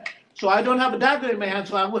 all right. So I don't have a dagger in my hand,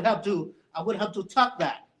 so I would have to tuck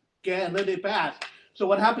that, okay, and let it pass. So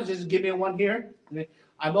what happens is, give me one here. Okay?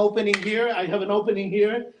 I'm opening here. I have an opening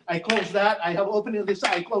here. I close that. I have opening on this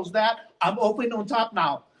side. I close that. I'm open on top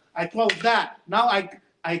now. I close that. Now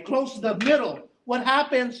I close the middle. What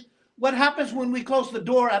happens when we close the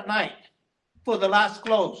door at night for the last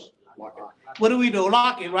close? What do we do?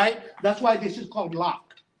 Lock it, right? That's why this is called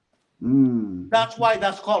lock. That's why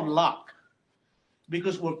that's called lock.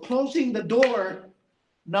 Because we're closing the door,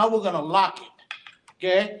 now we're going to lock it,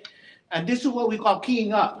 okay? And this is what we call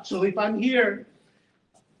keying up. So if I'm here,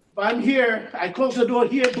 I close the door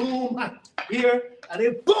here, boom, here, and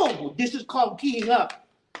then boom, this is called keying up.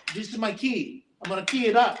 This is my key. I'm going to key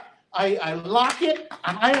it up. I lock it,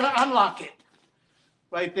 and I unlock it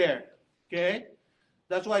right there, okay?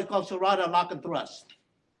 That's why it's called Serrada lock and thrust.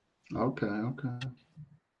 Okay.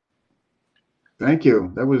 Thank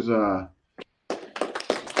you. That was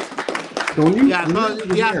So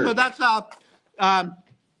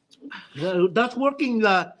that's working.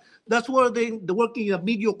 That's where the working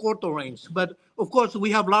medial corto range. But of course, we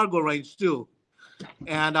have largo range too,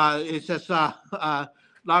 and it's just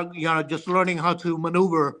just learning how to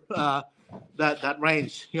maneuver that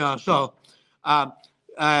range. So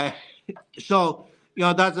that's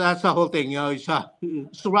the whole thing. It's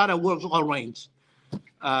Serrada works all range,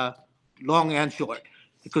 long and short,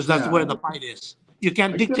 because that's where the fight is. You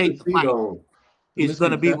can't dictate the fight. It's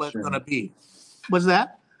going to be what it's going to be. What's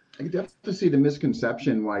that? I can definitely see the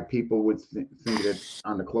misconception why people would think that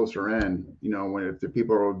on the closer end, when if the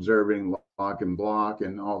people are observing lock and block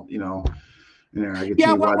and all, I can see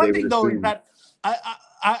why one they thing would though assume. is that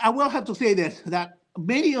I will have to say this, that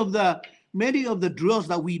many of the drills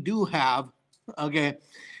that we do have, okay,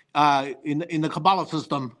 in the Cabales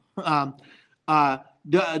system, a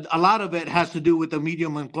lot of it has to do with the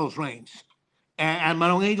medium and close range. And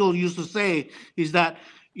Manong Angel used to say is that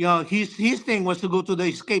his thing was to go to the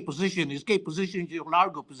escape position. Escape position is your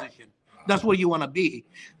largo position. That's where you want to be.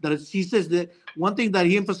 He says that one thing that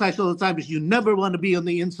he emphasized all the time is you never want to be on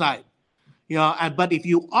the inside. But if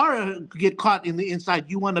you get caught in the inside,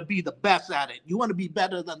 you want to be the best at it. You want to be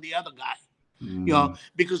better than the other guy.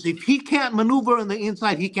 Because if he can't maneuver on the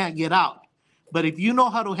inside, he can't get out. But if you know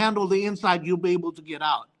how to handle the inside, you'll be able to get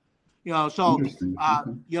out. So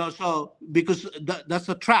because that's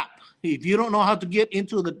a trap. If you don't know how to get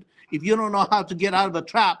if you don't know how to get out of a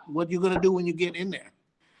trap, what you're gonna do when you get in there,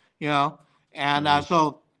 And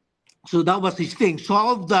so that was his thing.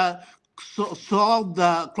 Solve the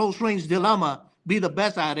close range dilemma. Be the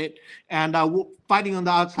best at it, and fighting on the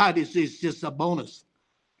outside is just a bonus.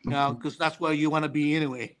 Because that's where you want to be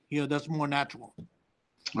anyway. That's more natural.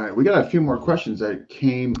 All right, we got a few more questions that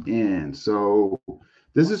came in. So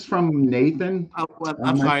this is from Nathan.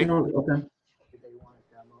 I'm sorry. Okay.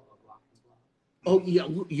 Oh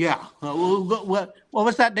yeah. What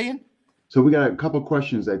was that, Dan? So we got a couple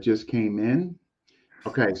questions that just came in.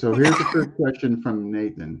 Okay, so here's the first question from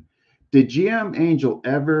Nathan. Did GM Angel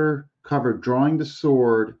ever cover drawing the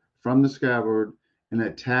sword from the scabbard in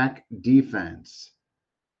attack defense?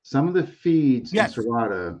 Some of the feeds Yes. in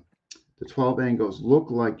Serrada, the 12 angles, look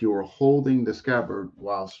like you were holding the scabbard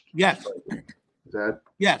whilst Yes. striking. Is that?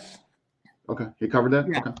 Yes. Okay, he covered that?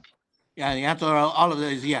 Yeah. Okay. Yeah, the answer to all of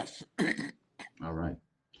that is yes. All right.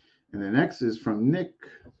 And the next is from Nick.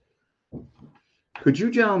 Could you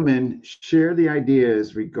gentlemen share the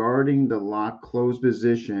ideas regarding the lock close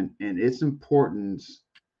position and its importance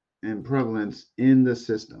and prevalence in the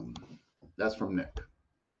system? That's from Nick.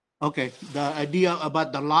 Okay, the idea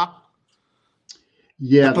about the lock.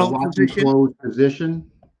 Yeah, the lock and close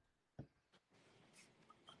position.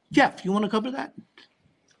 Jeff, you want to cover that?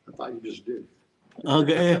 I thought you just did.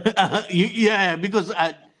 Okay. Yeah, because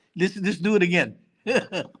let's do it again.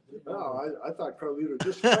 No, I thought Carlito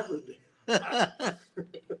just covered it.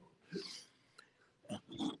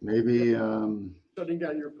 Maybe Shutting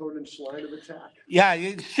down your opponent's line of attack. Yeah,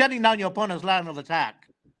 you're shutting down your opponent's line of attack.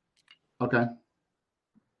 okay.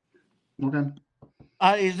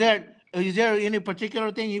 Is there any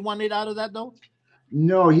particular thing you wanted out of that though?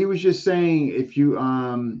 No, he was just saying if you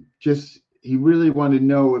he really wanted to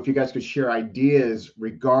know if you guys could share ideas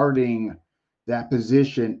regarding that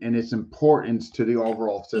position and its importance to the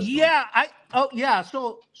overall system. Yeah,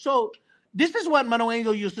 so this is what Mano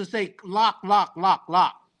Angel used to say: lock.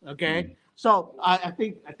 Okay, so I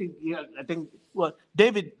think what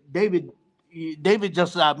David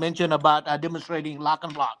just mentioned about demonstrating lock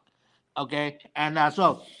and block. Okay, and that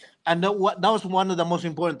was one of the most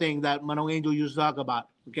important things that Mano Angel used to talk about.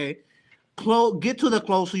 Okay, get to the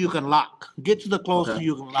close so you can lock. Get to the close so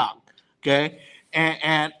you can lock. Okay.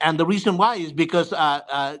 And the reason why is because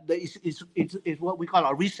it's what we call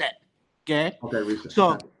a reset. Okay. Okay, reset.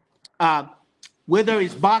 So, whether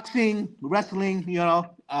it's boxing, wrestling,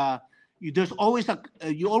 there's always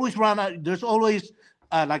you always run out. There's always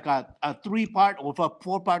like a 3-part or a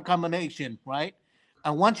 4-part combination, right?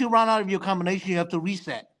 And once you run out of your combination, you have to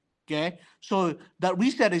reset. Okay. So that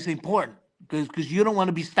reset is important because you don't want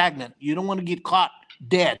to be stagnant. You don't want to get caught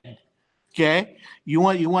dead. Okay, you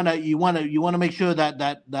want to make sure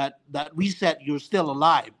that reset you're still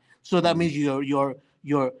alive. So that means you're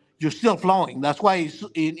still flowing. That's why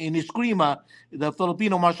in Eskrima, the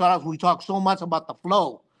Filipino martial arts, we talk so much about the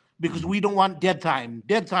flow because we don't want dead time.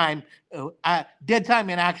 Dead time in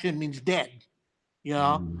action means dead.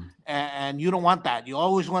 And you don't want that. You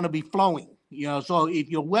always want to be flowing. So if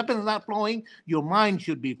your weapon is not flowing, your mind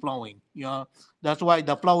should be flowing. That's why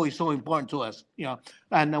the flow is so important to us.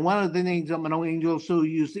 And one of the things that Mano Angel so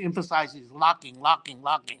used to emphasize is locking.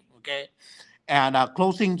 Okay, and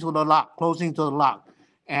closing to the lock.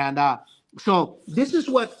 And so this is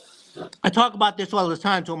what I talk about this all the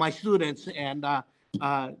time to my students and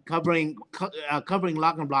covering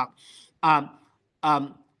lock and block. I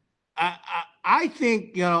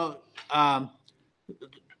think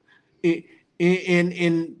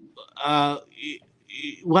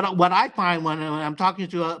what I find when I'm talking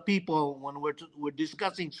to people when we're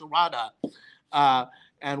discussing Serrada,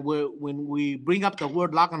 and when we bring up the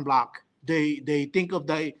word lock and block, they think of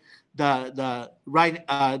the right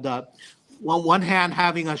the one hand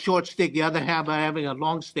having a short stick, the other hand having a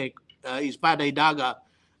long stick, Espada Daga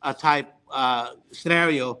type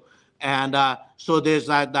scenario, and so there's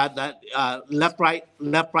that left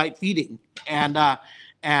right feeding, and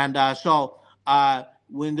so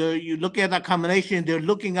when you look at that combination, they're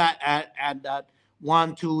looking at that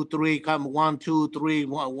 1 2 3 come 1 2 3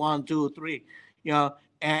 1 2 3,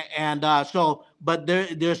 and so but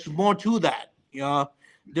there's more to that,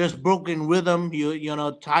 there's broken rhythm,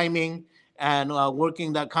 timing and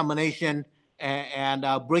working that combination and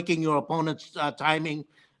breaking your opponent's timing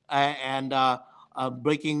and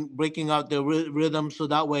breaking out the rhythm so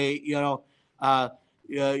that way you're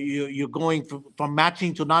going from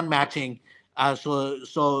matching to non-matching.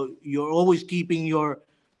 So you're always keeping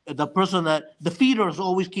the feeder is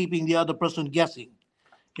always keeping the other person guessing,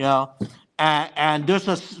 and there's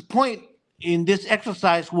a point in this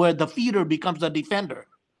exercise where the feeder becomes the defender.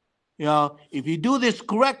 If you do this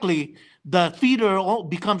correctly, the feeder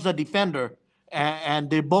becomes a defender, and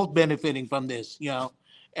they're both benefiting from this,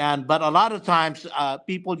 And but a lot of times,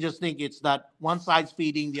 people just think it's that one side's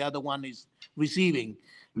feeding, the other one is receiving,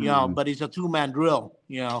 But it's a two-man drill,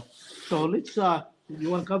 So let's. You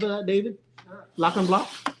want to cover that, David? Lock and block.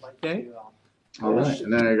 Okay. All right,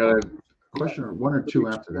 and then I got a question or one or two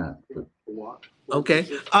after that. But Okay.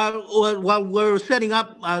 While we're setting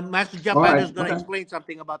up, Master Jeff all right, is going to okay. explain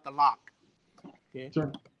something about the lock. Okay.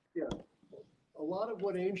 Sure. Yeah, a lot of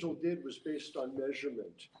what Angel did was based on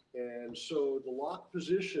measurement. And so the lock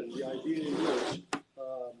position, the idea is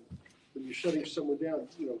when you're shutting someone down,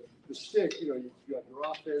 the stick, you have your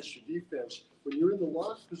offense, your defense. When you're in the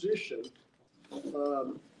lock position,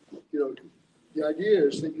 the idea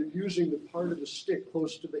is that you're using the part of the stick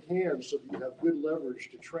close to the hand so that you have good leverage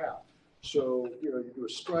to trap. So, you do a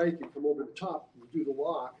strike, you come over the top, you do the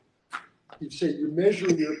lock. You'd say you're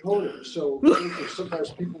measuring your opponent. So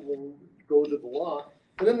sometimes people will go to the lock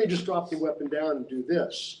and then they just drop the weapon down and do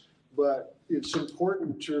this. But it's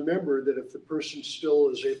important to remember that if the person still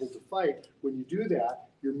is able to fight, when you do that,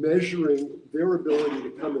 you're measuring their ability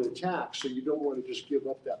to come and attack. So you don't want to just give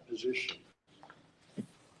up that position.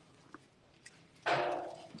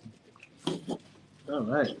 All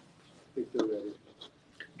right. I think they're ready.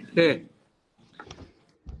 Okay.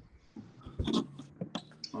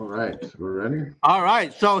 All right, we're ready. All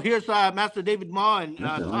right. So here's Master David Ma and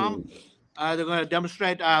Tom. They're going to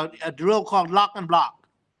demonstrate a drill called lock and block.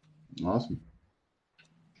 Awesome.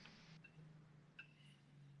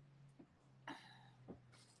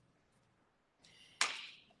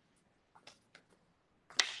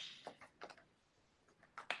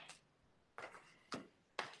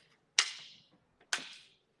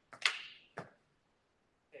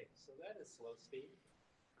 Okay, so that is slow speed.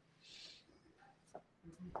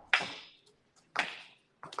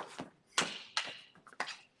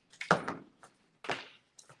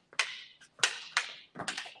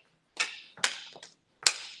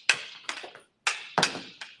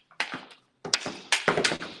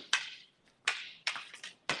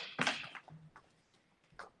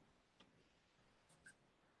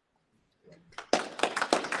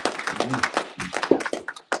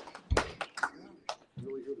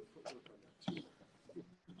 Really good footwork on that too.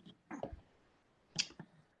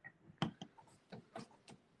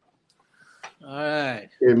 All right.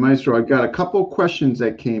 Okay, Maestro, I got a couple questions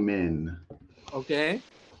that came in. Okay.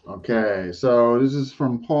 Okay, so this is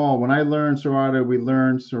from Paul. When I learned Serrada, we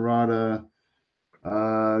learned Serrada,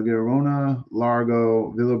 Girona,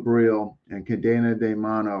 Largo, Villabril, and Cadena de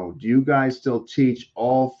Mano. Do you guys still teach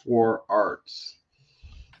all four arts?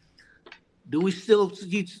 Do we still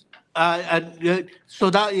teach? So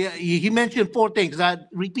that he mentioned four things.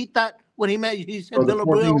 Repeat that when he said So the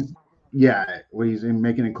four Villabril. things, yeah, what he's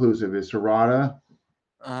making inclusive is Serrada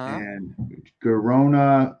and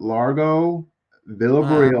Girona, Largo,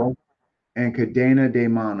 Villabril, and Cadena de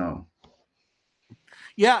Mano.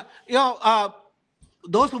 Yeah,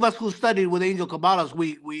 those of us who studied with Angel Cabales,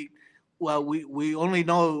 we only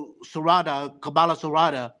know Serrada, Cabala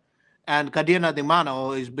Serrada, and Cadena de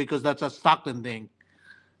Mano is because that's a Stockton thing.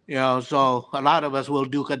 So a lot of us will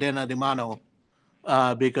do Cadena de Mano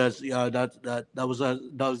because that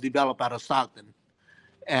was developed out of Stockton,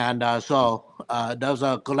 and so that was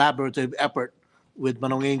a collaborative effort with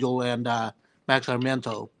Manong Angel and Max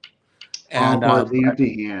Sarmiento. And it's the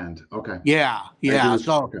empty hand. Okay. yeah.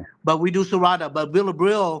 So, okay. but we do Serrada. But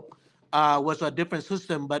Villabril was a different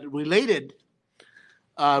system, but related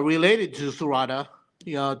to Serrada.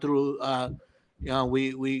 Through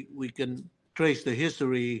we can trace the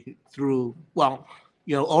history through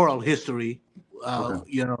oral history.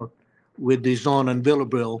 Okay. With the zone and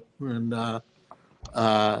Villabril, and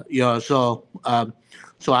so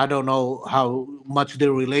I don't know how much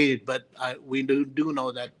they're related, but we do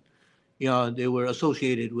know that they were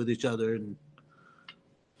associated with each other. And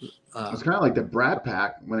it's kind of like the Brat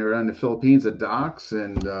Pack when they were on the Philippines, the docks,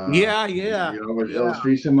 and with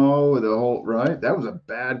Illustrissimo, the whole That was a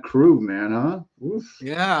bad crew, man, huh? Oof.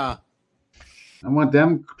 Yeah. I want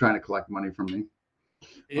them trying to collect money from me.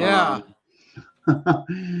 Yeah. All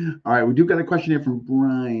right, we do got a question here from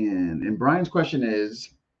Brian, and Brian's question is: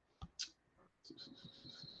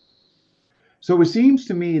 so it seems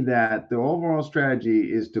to me that the overall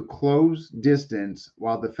strategy is to close distance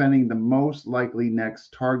while defending the most likely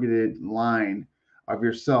next targeted line of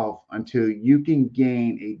yourself until you can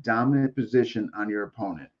gain a dominant position on your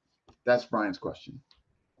opponent. That's Brian's question.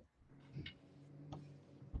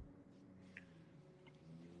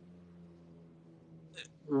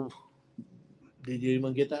 Did you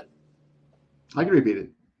even get that? I can repeat it.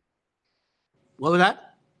 What was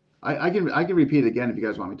that? I can repeat it again if you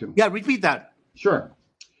guys want me to. Yeah, repeat that. Sure.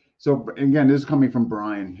 So again, this is coming from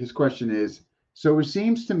Brian. His question is, so it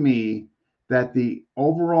seems to me that the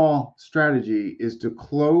overall strategy is to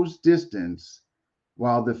close distance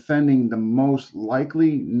while defending the most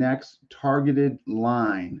likely next targeted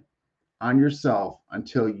line on yourself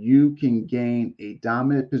until you can gain a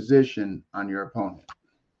dominant position on your opponent.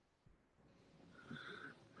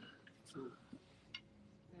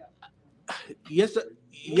 Yes,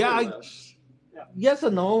 yeah, More or less. yes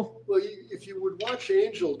or no? Well, if you would watch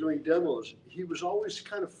Angel doing demos, he was always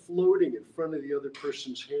kind of floating in front of the other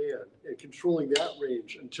person's hand and controlling that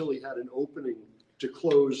range until he had an opening to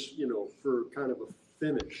close, for kind of a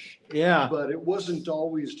finish. Yeah, But it wasn't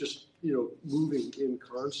always just, moving in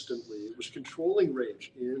constantly. It was controlling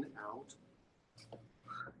range, in, out.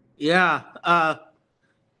 yeah.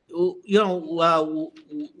 One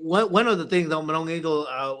of the things that Manong Eagle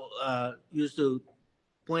used to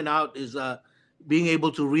point out is being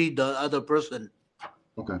able to read the other person.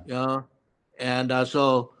 Okay. And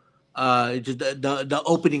so it's just the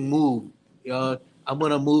opening move. I'm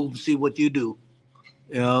gonna move, see what you do.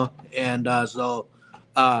 And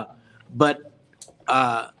but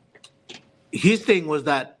his thing was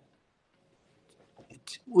that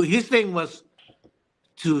his thing was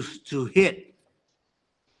to hit,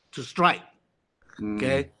 to strike.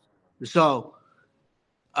 Okay, so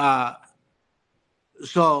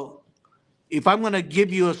so if I'm gonna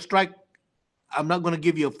give you a strike, I'm not gonna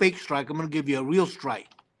give you a fake strike. I'm gonna give you a real strike.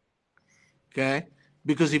 Okay,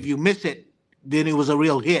 because if you miss it, then it was a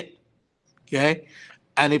real hit. Okay,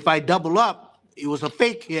 and if I double up, it was a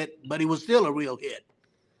fake hit, but it was still a real hit.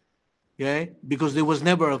 Okay, because there was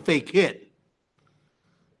never a fake hit.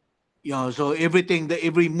 So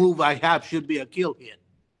every move I have should be a kill hit.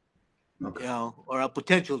 Okay. Or a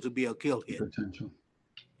potential to be a kill hit. Potential.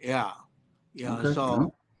 Yeah. Okay.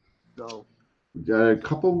 So We got a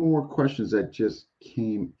couple more questions that just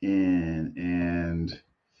came in, and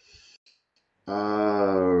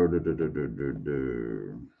all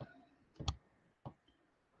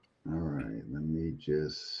right, let me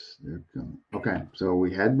just okay, so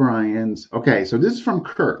we had Brian's. Okay, so this is from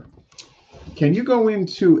Kurt. Can you go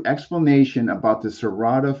into explanation about the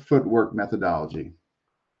Serrada footwork methodology?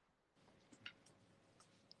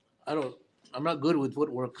 I'm not good with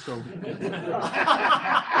footwork, so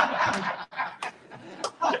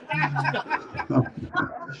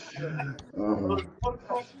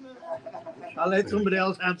I'll let somebody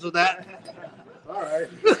else answer that. All right.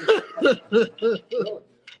 Well,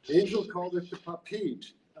 Angel called it the papit.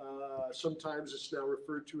 Sometimes it's now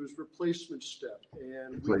referred to as replacement step.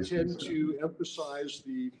 And we tend to emphasize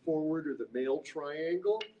the forward or the male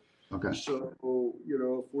triangle. Okay. So,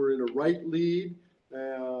 if we're in a right lead,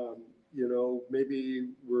 maybe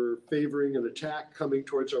we're favoring an attack coming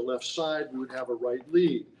towards our left side, we would have a right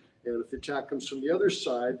lead. And if the attack comes from the other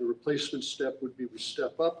side, the replacement step would be we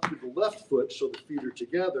step up with the left foot so the feet are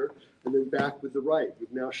together, and then back with the right.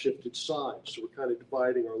 We've now shifted sides, so we're kind of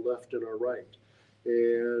dividing our left and our right.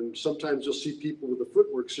 And sometimes you'll see people with the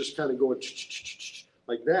footworks just kind of going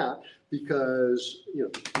like that because, you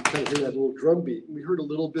kind of hear that little drum beat. And we heard a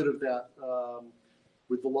little bit of that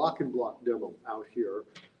with the lock and block demo out here.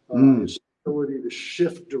 It's the ability to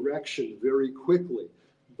shift direction very quickly.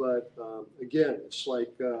 But again, it's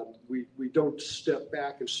like we don't step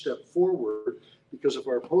back and step forward because if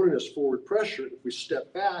our opponent has forward pressure, if we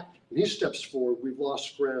step back and he steps forward, we've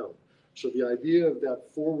lost ground. So the idea of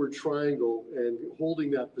that forward triangle and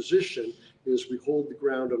holding that position is we hold the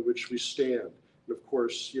ground on which we stand. And of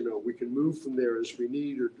course, we can move from there as we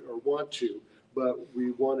need or want to, but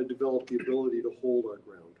we want to develop the ability to hold our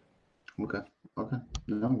ground. Okay.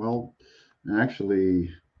 No, well,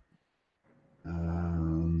 actually,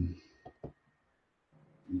 okay.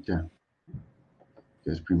 You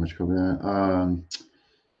guys pretty much covered that.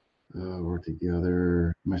 Work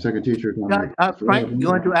together. My second teacher. Frank, you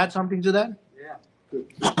want to add something to that? Yeah.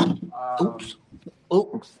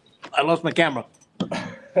 Oops. I lost my camera.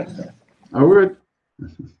 Oh, we're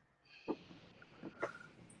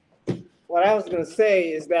What I was going to say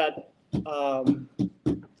is that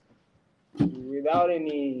without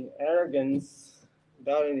any arrogance,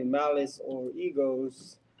 without any malice or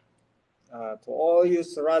egos, to all you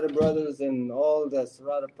Serrada brothers and all the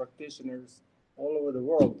Serrada practitioners all over the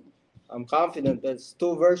world, I'm confident there's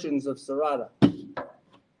two versions of Serrada.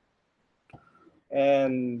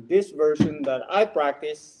 And this version that I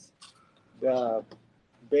practice, the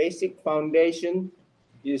basic foundation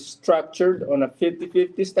is structured on a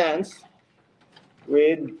 50-50 stance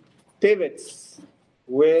with pivots,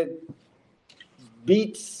 with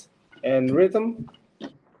beats and rhythm,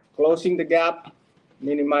 closing the gap,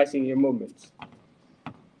 minimizing your movements.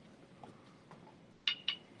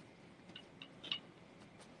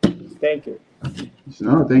 Thank you.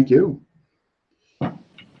 No, thank you.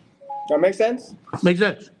 That makes sense? Makes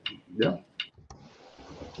sense. Yeah.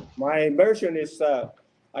 My version is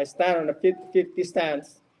I stand on a 50-50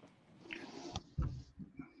 stance,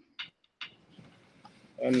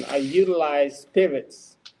 and I utilize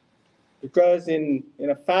pivots because in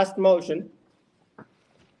a fast motion,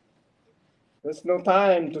 there's no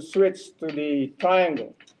time to switch to the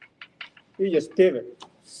triangle. You just pivot.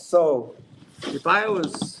 So if I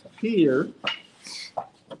was here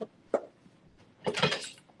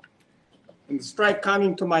and the strike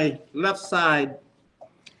coming to my left side,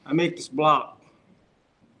 I make this block.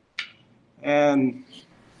 And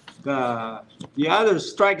the other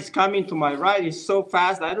strike is coming to my right. It's so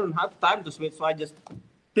fast, I don't have time to switch, so I just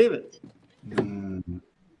pivot. So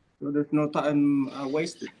there's no time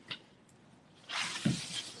wasted.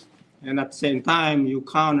 And at the same time, you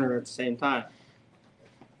counter at the same time.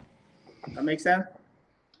 That makes sense?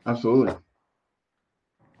 Absolutely.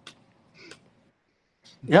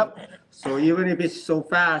 Yep. So even if it's so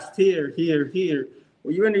fast here,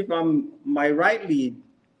 or even if I'm my right lead,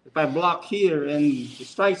 if I block here and the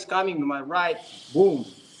strike's coming to my right, boom,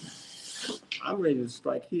 I'm ready to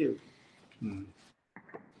strike here.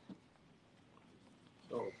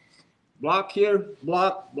 So block here,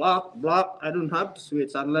 block, block, block. I don't have to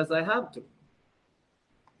switch unless I have to.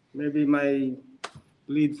 Maybe my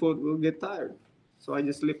lead foot will get tired. So I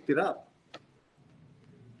just lift it up.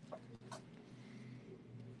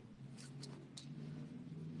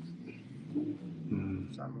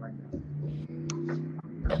 Something like that.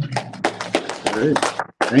 Great.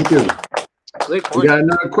 Thank you. Great We point. got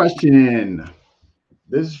another question.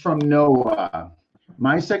 This is from Noah.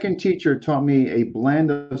 My second teacher taught me a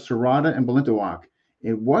blend of Serrada and Balintawak.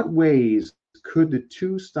 In what ways could the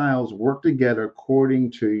two styles work together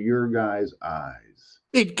according to your guys' eyes?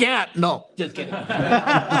 It can't. No, just kidding.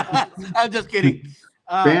 I'm just kidding.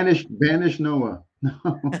 Banish Noah.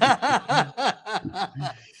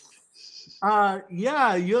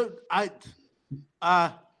 Yeah, they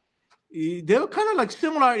were kind of like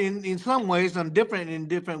similar in some ways and different in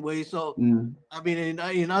different ways. So I mean,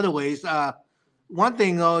 in other ways, one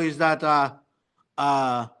thing though is that I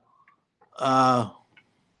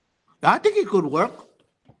think it could work.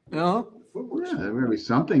 You know, Yeah, there may be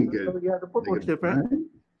something good. yeah, the footwork's different.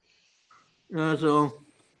 Right? So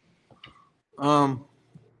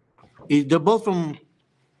they're both from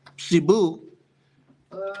Cebu.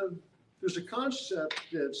 There's a concept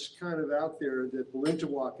that's kind of out there that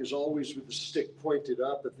Balintawak is always with the stick pointed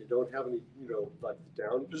up if they don't have any, like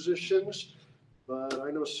down positions. But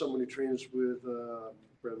I know someone who trains with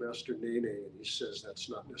Grandmaster Nene, and he says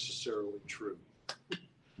that's not necessarily true.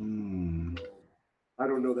 I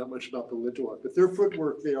don't know that much about the Balintawak, but their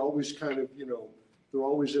footwork, they always kind of, they're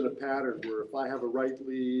always in a pattern where if I have a right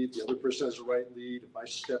lead, the other person has a right lead. If I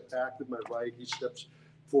step back with my right, he steps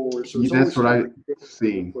forward. So it's That's what I footwork.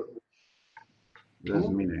 see.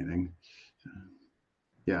 Doesn't mean anything.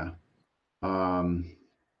 Yeah.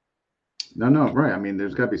 No, right. I mean,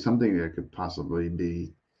 there's got to be something that could possibly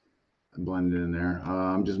be blended in there.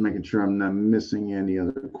 I'm just making sure I'm not missing any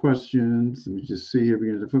other questions. Let me just see here.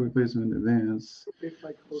 Beginning of the foot placement in advance.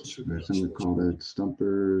 There's something called it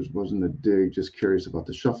stumpers. Wasn't a dig. Just curious about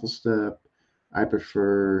the shuffle step. I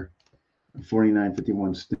prefer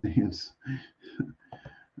 49-51 stance.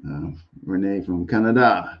 Renee from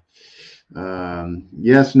Canada.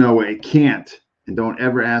 Yes, no way, can't. And don't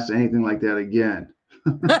ever ask anything like that again.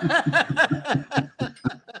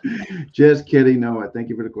 Just kidding, Noah. Thank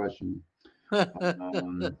you for the question.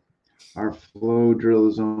 Our flow drill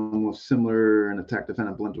is almost similar and attack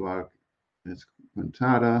defendant Balintawak. It's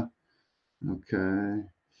Quintada. Okay.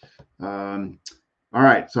 All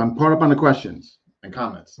right. So I'm caught up on the questions and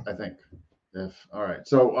comments, I think. All right.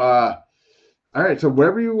 So all right, so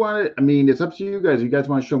whatever you want to, I mean, it's up to you guys. You guys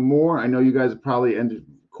want to show more? I know you guys probably, and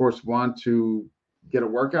of course, want to get a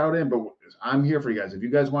workout in, but I'm here for you guys. If you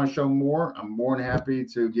guys want to show more, I'm more than happy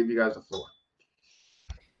to give you guys the floor.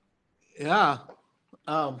 Yeah.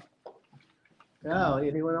 Yeah.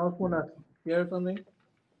 Anyone else want to share something?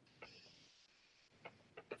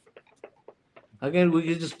 Again, we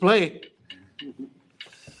can just play.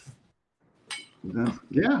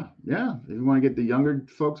 Yeah. If you want to get the younger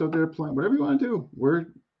folks out there playing, whatever you want to do, we're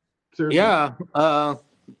seriously. Yeah.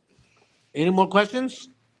 Any more questions?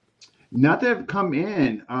 Not that have come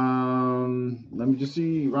in. Let me just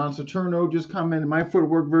see. Ron Saturno just commented. My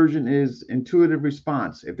footwork version is intuitive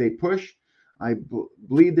response. If they push, I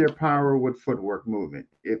bleed their power with footwork movement.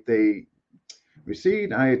 If they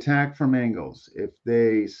recede, I attack from angles. If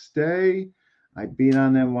they stay, I beat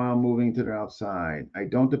on them while moving to the outside. I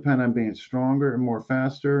don't depend on being stronger and more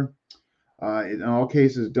faster. In all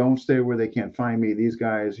cases, don't stay where they can't find me. These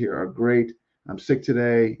guys here are great. I'm sick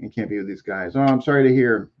today and can't be with these guys. Oh, I'm sorry to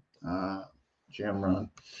hear, Jamron.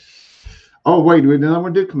 Oh, wait, another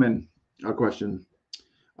one did come in. A question.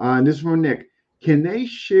 And this is from Nick. Can they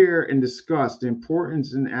share and discuss the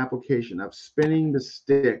importance and application of spinning the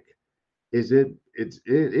stick? It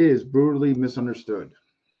is brutally misunderstood.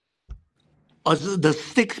 Oh, so the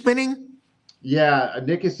stick spinning? Yeah,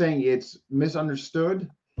 Nick is saying it's misunderstood.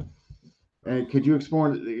 And could you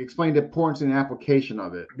explain the importance and application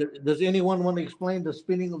of it? Does anyone want to explain the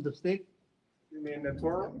spinning of the stick? You mean the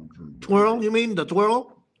twirl? Twirl, you mean the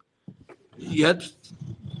twirl? Yes,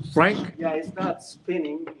 Frank? Yeah, it's not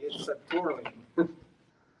spinning, it's a twirling.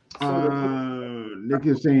 Nick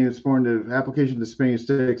is saying it's for the application of the spinning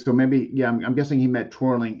stick. So maybe, yeah, I'm guessing he meant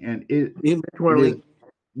twirling, and Twirling. it is,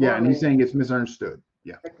 yeah, and he's saying it's misunderstood.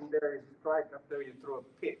 Yeah. Secondary strike after you throw a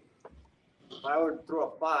pick. If I would throw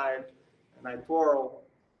a 5 and I twirl,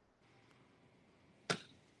 so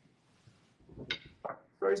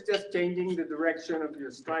it's just changing the direction of your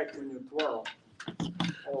strike when you twirl.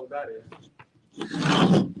 All that is.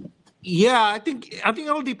 Yeah, I think it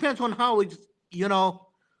all depends on how it's,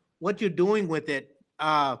 what you're doing with it.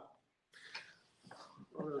 On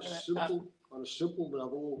a simple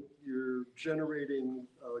level, you're generating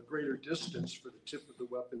a greater distance for the tip of the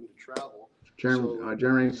weapon to travel.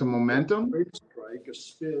 Generating some momentum. A great strike, a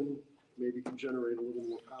spin, maybe can generate a little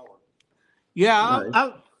more power.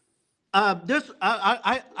 Yeah,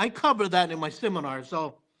 Right. I cover that in my seminar.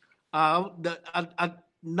 So,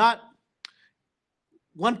 not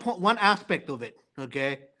one aspect of it.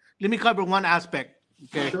 Okay, let me cover one aspect.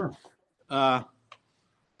 Okay. Sure.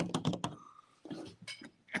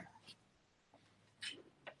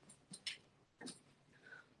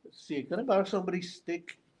 Let's see. Can I borrow somebody's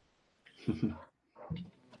stick?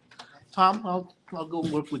 Tom, I'll go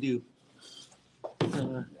work with you.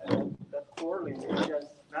 That twirling is just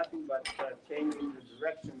nothing but changing the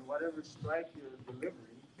direction, whatever strike you're delivering.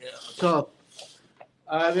 Yeah. So,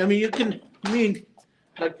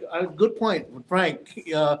 like a good point, Frank.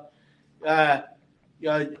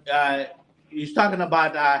 He's talking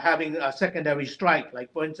about having a secondary strike.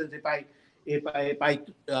 Like for instance, if I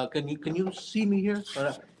can you see me here?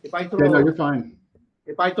 If I Yeah, no, throw you're fine.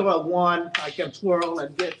 If I throw a 1, I can twirl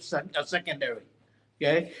and get a secondary.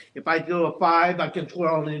 Okay. If I throw a 5, I can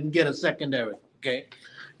twirl and get a secondary. Okay.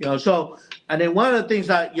 So, and then one of the things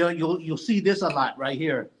that you'll see this a lot right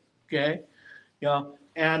here. Okay.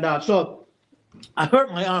 And so I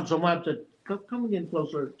hurt my arm, so I'm gonna have to come again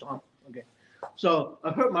closer, Tom. Okay. So I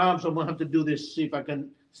hurt my arm, so I'm gonna have to do this. See if I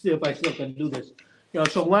still can do this.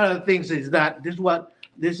 So one of the things is that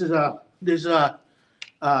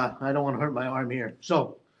I don't want to hurt my arm here.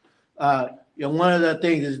 So, one of the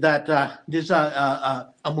things is that this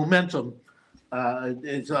a momentum.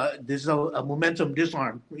 This is a momentum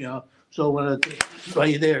disarm. So one of the things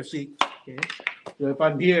right there, see. Okay. So if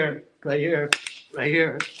I'm here, right here,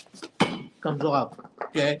 comes off.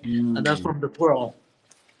 Okay, and that's from the twirl.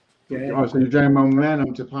 Okay. Oh, so you're generating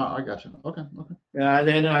momentum to pop. I got you. Okay. Yeah, and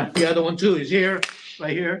then the other one too is here,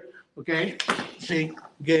 right here. Okay, see.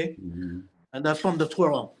 Okay. And that's from the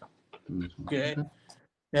twirl. Okay,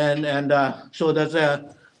 and so that's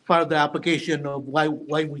a part of the application of why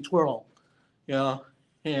we twirl,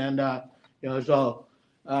 and so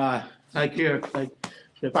like here, like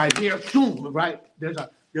if I hear boom, right,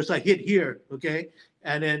 there's a hit here, okay,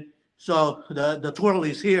 and then so the twirl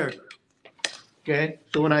is here, okay,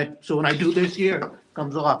 so when I do this here,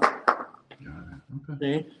 comes off. Okay.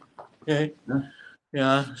 See, okay, Yeah.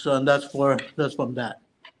 yeah, so and that's from that,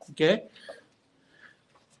 okay.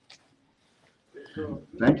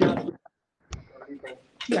 Thank you.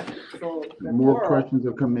 Yeah. So the More twirl questions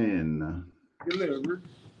have come in. delivered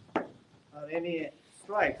on any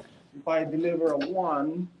strike. If I deliver a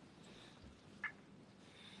 1,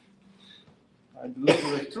 I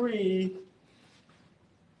deliver a 3,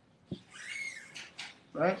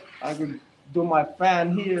 right? I could do my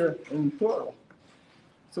fan here and twirl.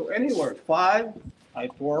 So anywhere, 5, I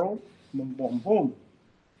twirl, boom, boom, boom.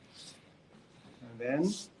 And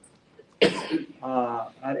then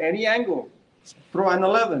at any angle, throw an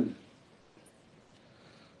 11.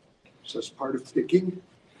 So that's part of picking.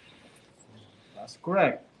 That's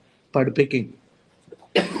correct. Part of picking.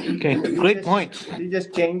 Okay, great point. You're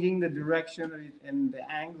just changing the direction and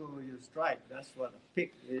the angle of your strike. That's what a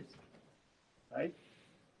pick is, right?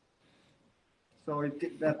 So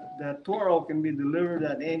that twirl can be delivered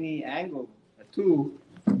at any angle. A 2,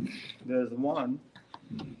 there's 1.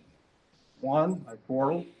 1, I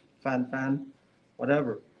twirl, fan,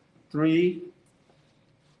 whatever. 3,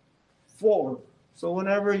 4, So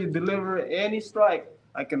whenever you deliver any strike,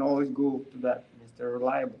 I can always go to that, Mr.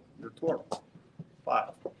 Reliable, your torque.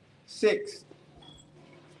 5. 6.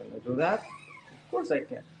 Can I do that? Of course I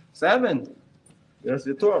can. 7. There's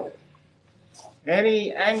the torque.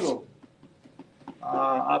 Any angle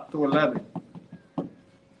up to 11.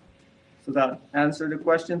 So that answer the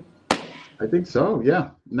question? I think so,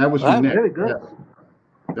 yeah. And that was Wow, from Nick. very good.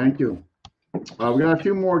 Yeah. Thank you. We got a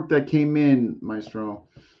few more that came in, Maestro.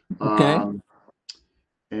 Okay.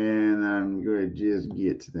 And I'm going to just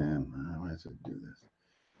get to them. Why does it do this?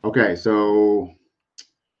 Okay, so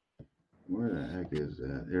where the heck is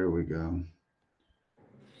that? There we go.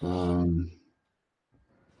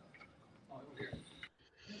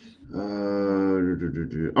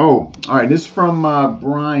 Oh, all right. This is from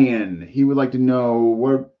Brian. He would like to know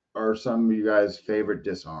what are some of you guys' favorite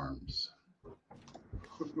disarms?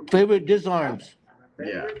 Favorite disarms.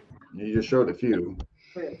 Yeah, you just showed a few.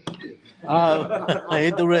 I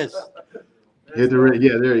hit the wrist. Hit the red.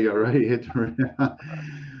 Yeah, there you go. Right, hit the red.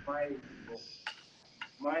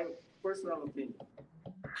 My personal opinion,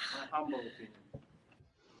 my humble opinion.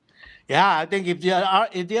 Yeah, I think if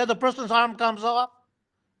the other person's arm comes off,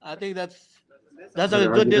 I think that's a Better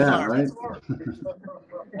good argue that, disarm. right?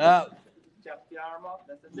 Chop the arm off,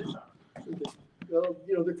 that's a disarm. Well,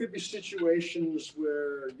 there could be situations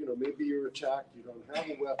where, maybe you're attacked, you don't have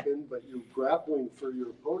a weapon, but you're grappling for your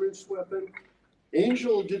opponent's weapon.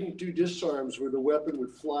 Angel didn't do disarms where the weapon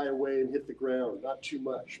would fly away and hit the ground, not too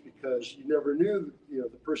much, because you never knew, the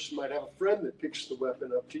person might have a friend that picks the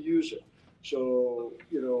weapon up to use it. So,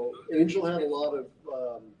 Angel had a lot of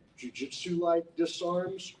jujitsu-like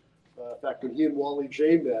disarms. In fact, when he and Wally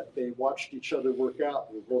J met, they watched each other work out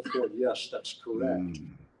and were both going, yes, that's correct.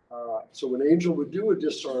 So when Angel would do a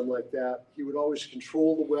disarm like that, he would always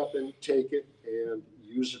control the weapon, take it, and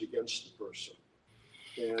use it against the person.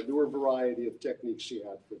 And there were a variety of techniques he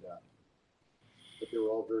had for that. But they were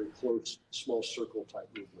all very close, small circle type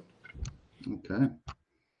movement. Okay.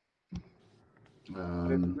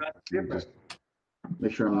 Just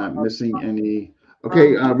make sure I'm not missing any.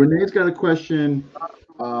 Okay, Renee's got a question.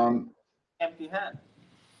 Empty hand.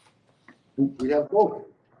 We have both.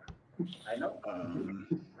 I know.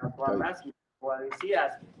 That's why I'm asking. What is he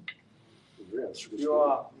asking? Yes. If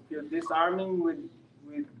you're disarming with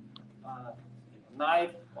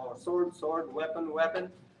knife or sword,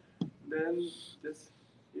 weapon, then just.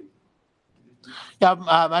 Yeah,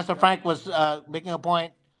 Master Frank was making a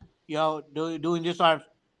point. Doing disarms.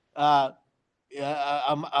 Are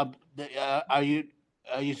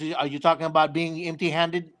you talking about being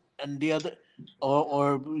empty-handed and the other,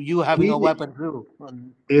 or you having a weapon too?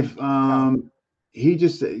 If he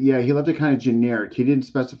just he left it kind of generic. He didn't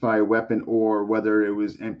specify a weapon or whether it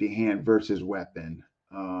was empty hand versus weapon.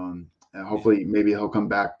 And hopefully maybe he'll come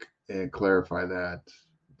back and clarify that,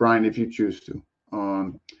 Brian, if you choose to.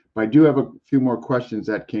 But I do have a few more questions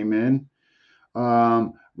that came in.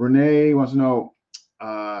 Renee wants to know,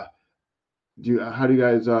 how do you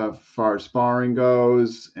guys, far as sparring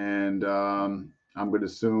goes? And I'm going to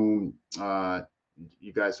assume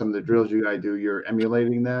you guys, some of the drills you guys do, you're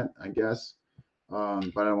emulating that, I guess.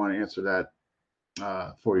 But I don't want to answer that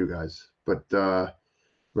for you guys. But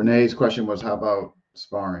Renee's question was, how about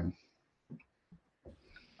sparring?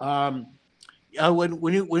 I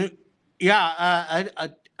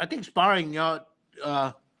think sparring,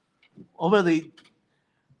 over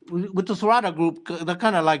with the Serrada group, they're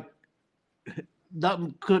kind of like that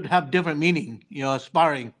could have different meaning,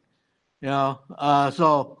 sparring,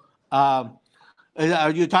 so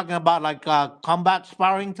are you talking about like combat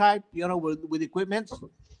sparring type, with equipments?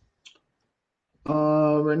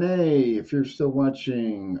 Renee, if you're still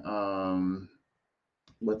watching,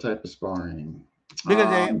 what type of sparring?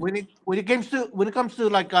 Because when it comes to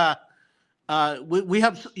like we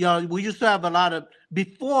have, we used to have a lot of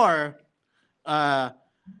before,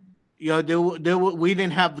 we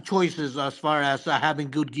didn't have choices as far as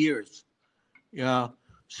having good gears,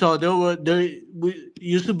 so we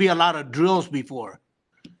used to be a lot of drills before.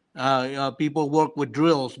 People work with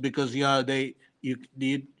drills because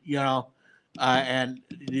and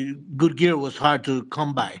the good gear was hard to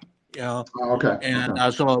come by. Okay. And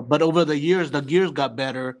but over the years, the gears got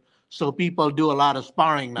better, so people do a lot of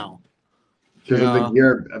sparring now. Because of the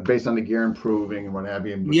gear, based on the gear improving and what have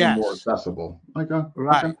you, and become more Yes. accessible. Okay.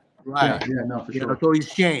 Right. Okay. Right. Yeah, no, for sure. So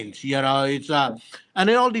it's changed. It's and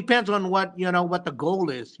it all depends on what the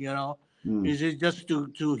goal is. Is it just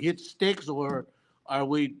to hit sticks, or are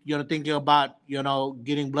we thinking about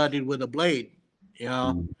getting bloodied with a blade?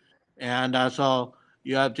 And so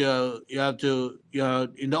you have to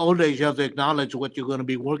in the old days you have to acknowledge what you're going to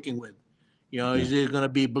be working with. Is it going to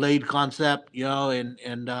be blade concept? And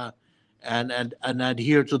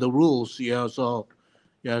adhere to the rules. So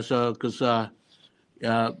because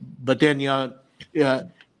but then yeah,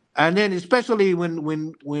 and then especially when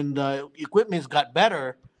the equipment's got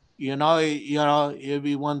better,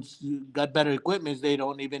 everyone's got better equipment, they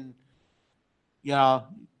don't even you know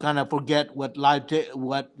kind of forget what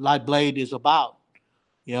live blade is about.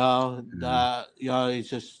 It's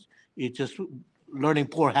just learning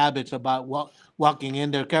poor habits about walking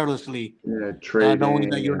in there carelessly, Yeah, knowing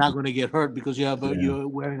that you're trading. not going to get hurt because Yeah. you're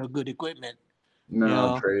wearing a good equipment. You No,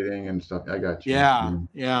 know, trading and stuff. I got you. yeah,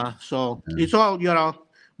 yeah. So Yeah. it's all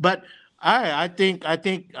but I think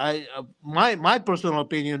my personal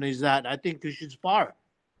opinion is that I think you should spar.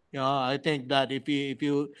 I think that if if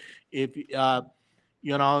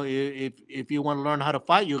you want to learn how to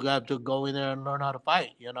fight, you got to go in there and learn how to fight.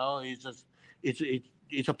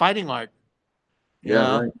 It's a fighting art.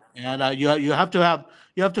 Yeah, right. And you have to have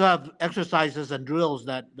exercises and drills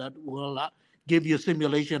that will give you a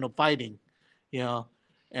simulation of fighting. You know,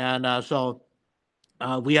 and so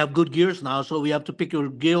we have good gears now, so we have to pick your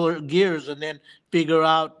gears and then figure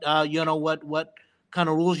out, what kind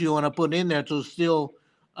of rules you want to put in there to still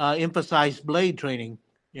emphasize blade training.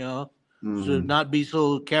 You know, to Hmm. not be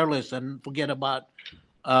so careless and forget about,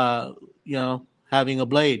 uh, having a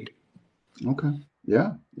blade. Okay.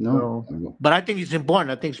 Yeah. No. So, but I think it's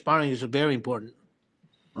important. I think sparring is very important.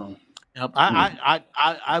 Oh, Yep. yeah.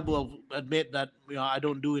 I will admit that I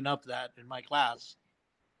don't do enough of that in my class.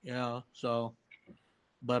 So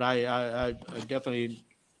but I definitely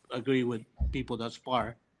agree with people that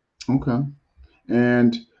spar. Okay.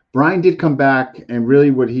 And Brian did come back, and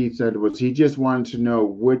really what he said was he just wanted to know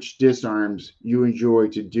which disarms you enjoy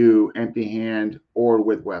to do empty hand or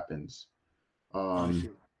with weapons. I Um, see.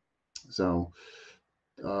 so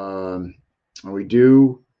um, we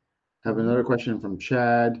do have another question from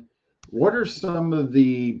Chad. What are some of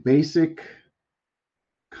the basic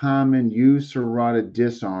common use Serrada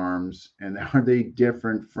disarms, and are they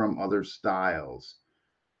different from other styles?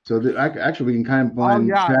 So actually, we can kind of Oh blend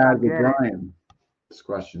yeah, I Chad with get it. Brian. This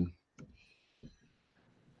question.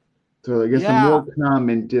 So I guess the Yeah. more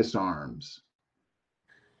common disarms,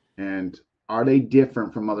 and are they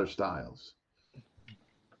different from other styles?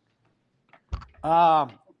 Um.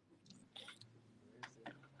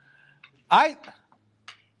 I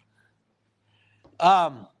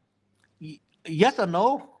yes or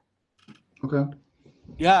no? Okay.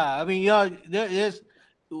 Yeah. I mean,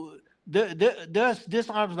 there's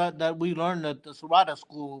disarms that we learned at the Serrada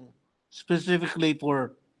school specifically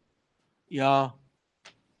yeah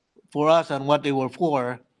for us and what they were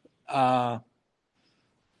for. Uh.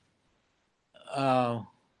 Uh.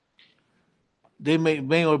 They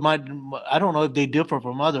may or might. I don't know if they differ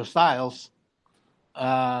from other styles.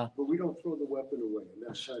 But we don't throw the weapon away, and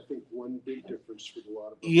that's, I think, one big difference with a lot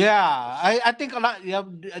of other Yeah, styles. I think a lot. Yeah,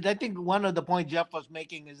 I think one of the points Jeff was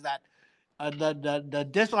making is that the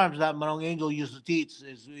disarms that Manong Angel used to teach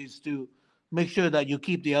is to make sure that you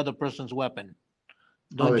keep the other person's weapon.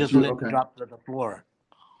 Oh, Don't they just keep. let it Okay. drop to the floor.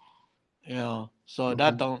 So Okay.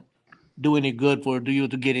 that don't do any good for you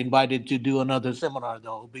to get invited to do another seminar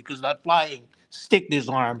though, because that flying stick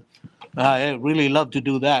disarm, I really love to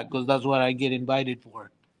do that because that's what I get invited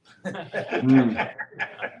for. Hmm.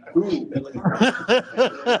 Ooh,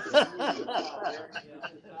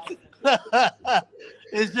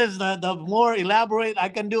 It's just the more elaborate I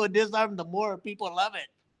can do a disarm, the more people love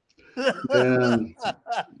Yeah. it.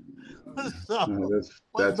 No, So,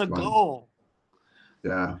 what's that's the fun. goal?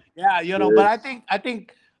 Yeah. Yeah, but I It's.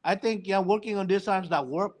 think yeah, working on disarms that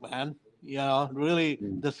work, man. Really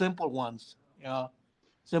Hmm. the simple ones.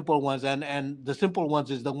 Simple ones, and the simple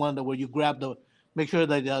ones is the one that where you grab make sure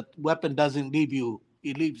that the weapon doesn't leave you.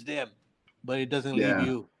 It leaves them, but it doesn't leave Yeah.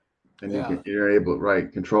 you. And Yeah. you're able,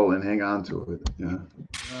 right, control and hang on to it. Yeah.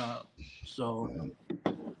 So.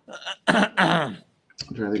 I'm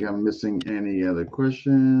trying to think I'm missing any other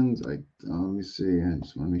questions. Let me see. I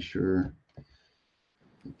just want to make sure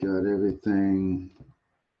I got everything.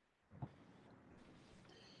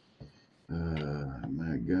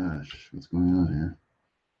 My gosh, what's going on here?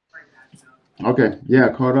 Okay, yeah,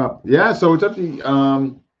 caught up. Yeah, so it's up to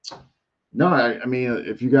you. No, I mean,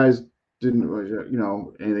 if you guys didn't,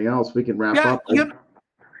 anything else, we can wrap Yeah, up.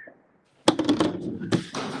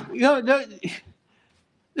 there,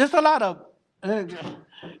 there's a lot of uh,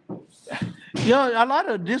 a lot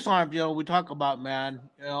of disarms. We talk about, man.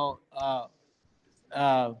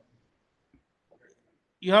 Uh,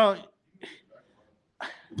 you know,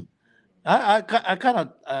 I kind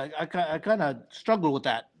of I kind of struggle with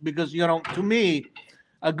that because to me,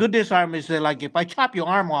 a good disarm is like if I chop your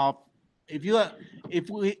arm off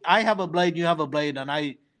I have a blade, you have a blade, and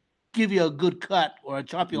I give you a good cut or I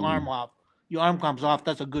chop your arm off, your arm comes off.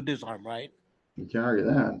 That's a good disarm, right? You can't argue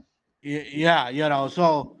that. Yeah,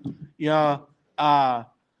 so yeah, uh,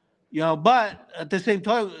 but at the same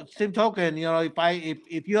token,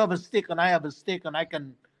 if you have a stick and I have a stick and I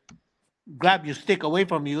can grab your stick away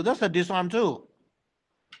from you, that's a disarm too,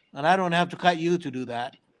 and I don't have to cut you to do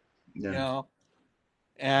that. You Yeah. know,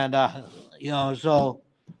 and so.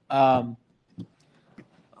 Um,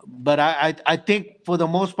 but I think for the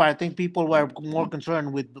most part, I think people were more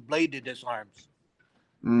concerned with the bladed disarms.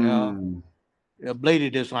 You know, Mm.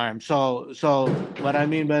 bladed disarms. So what I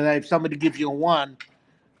mean by that, if somebody gives you a one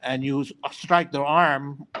and you strike their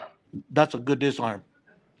arm, that's a good disarm.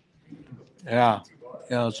 Yeah.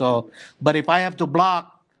 So, but if I have to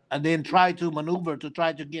block and then try to maneuver to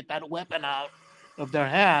try to get that weapon out of their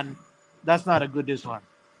hand, that's not a good disarm.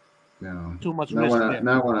 Yeah. Too much risk there.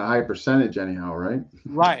 Not want a high percentage anyhow, right?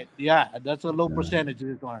 Right. Yeah. That's a low Yeah. percentage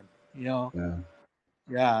disarm. Yeah.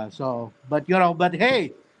 Yeah. So, but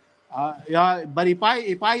hey, yeah. But if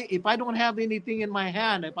I don't have anything in my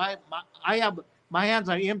hand, I have my hands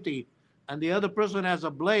are empty, and the other person has a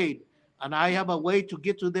blade, and I have a way to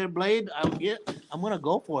get to their blade, I'm gonna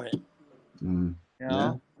go for it. Mm. You Yeah.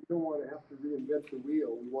 know? We don't want to have to reinvent the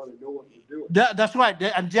wheel. We want to know what we're doing. That's right.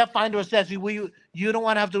 And Jeff Finder says you don't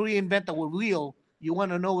want to have to reinvent the wheel. You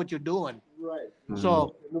want to know what you're doing. Right.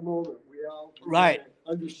 So In the moment, we right. want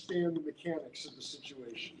to understand the mechanics of the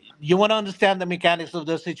situation. You want to understand the mechanics of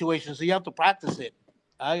the situation, so you have to practice it.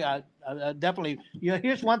 I definitely.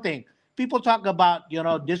 Here's one thing: people talk about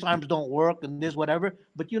disarms don't work and this whatever,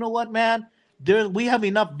 but you know what, man? We have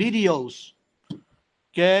enough videos.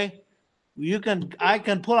 Okay, I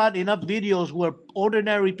can pull out enough videos where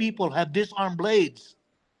ordinary people have disarmed blades.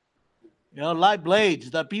 Live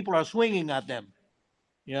blades that people are swinging at them.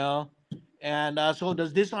 You know, and so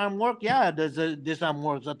does disarm work? Yeah, does disarm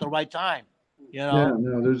works at the right time? Yeah.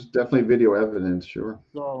 No, there's definitely video evidence. Sure.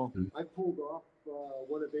 So I pulled off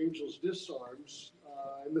one of Angel's disarms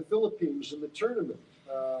in the Philippines in the tournament.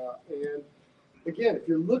 And again, if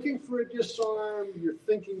you're looking for a disarm, you're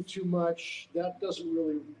thinking too much. That doesn't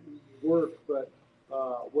really work. But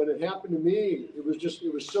when it happened to me, it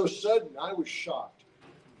was so sudden. I was shocked.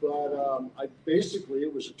 But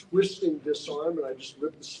it was a twisting disarm, and I just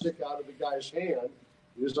ripped the stick out of the guy's hand.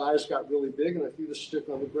 His eyes got really big, and I threw the stick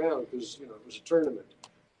on the ground because it was a tournament.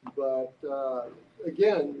 But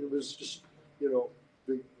again, it was just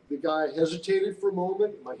the guy hesitated for a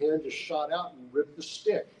moment. My hand just shot out and ripped the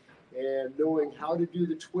stick. And knowing how to do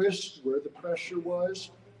the twist, where the pressure was,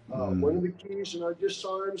 one of the keys in our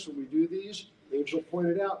disarms when we do these, Angel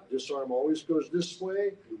pointed out, disarm always goes this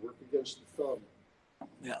way. We work against the thumb.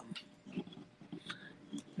 yeah.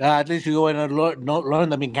 At least you go in and learn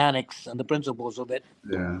the mechanics and the principles of it.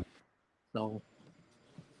 Yeah. So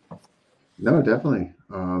No, definitely.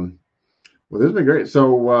 Well, this has been great.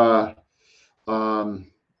 So, again,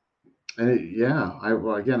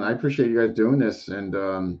 I appreciate you guys doing this, and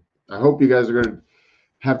I hope you guys are going to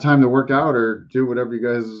have time to work out or do whatever you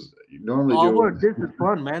guys normally do. This is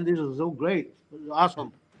fun, man. This is so great. This is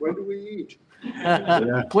awesome. When do we eat?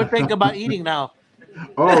 We're thinking about eating now.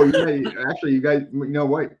 Oh, yeah. Actually, you guys, you know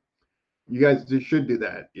what? You guys should do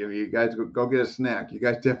that. You guys go get a snack. You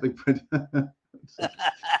guys definitely put.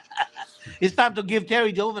 It's time to give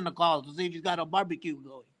Terry Joven a call to see if he's got a barbecue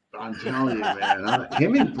going. I'm telling you, man.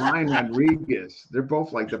 Him and Brian Rodriguez, they're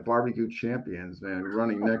both like the barbecue champions, man,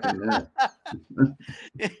 running neck and neck.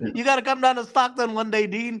 You got to come down to Stockton one day,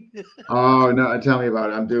 Dean. Oh, no, tell me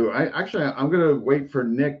about it. I'm going to wait for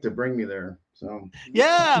Nick to bring me there. So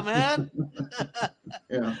yeah, man.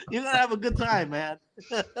 Yeah. You're going to have a good time, man.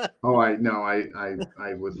 Oh, I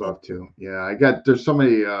would love to. Yeah, there's so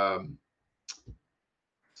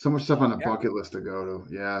much stuff on the bucket list to go to.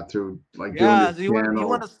 Yeah, through like doing this so you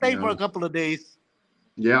want to stay for a couple of days.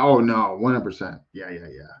 Yeah. Oh no, 100%. Yeah.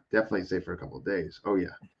 Definitely stay for a couple of days. Oh yeah.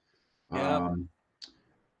 Yeah.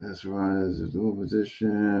 This one is a dual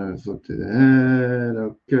position. Flip to the head.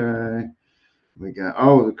 Okay. We got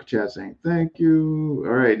the chat saying thank you.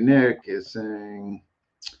 All right, Nick is saying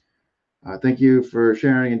thank you for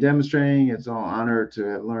sharing and demonstrating. It's all honor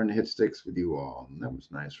to learn to hit sticks with you all. And that was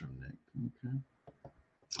nice from Nick. Okay.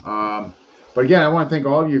 But again, I want to thank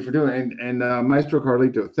all of you for doing it. And Maestro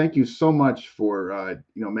Carlito, thank you so much for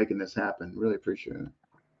making this happen. Really appreciate it.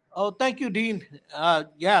 Oh, thank you, Dean.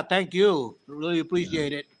 Thank you. Really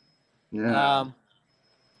appreciate it. Yeah.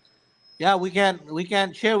 We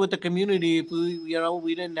can't share with the community if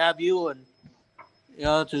we didn't have you and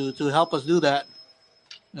to help us do that.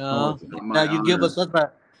 It's my Now you give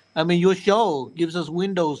honor. us your show gives us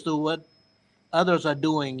windows to what others are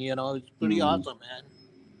doing. You know, it's pretty awesome, man.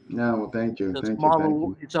 Yeah, well, thank you. It's a Thank you. Thank smaller,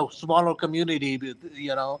 you. it's a smaller community,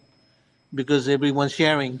 you know, because everyone's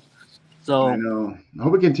sharing. I So, know. I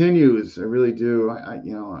hope it continues. I really do.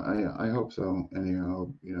 I hope so.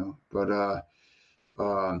 Anyhow, but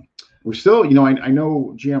we're still, I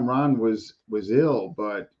know GM Ron was ill,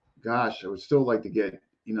 but gosh, I would still like to get,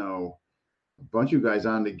 a bunch of you guys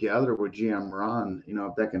on together with GM Ron,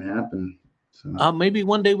 if that can happen. So maybe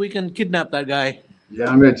one day we can kidnap that guy. yeah,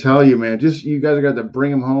 I'm gonna tell you, man. Just you guys are gonna have to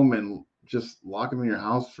bring him home and just lock him in your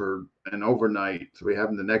house for an overnight, so we have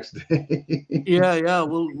him the next day. Yeah, yeah.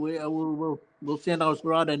 We'll send our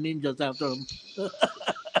Serrada ninjas after him.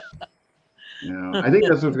 I think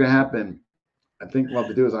that's what's gonna happen. I think what I'll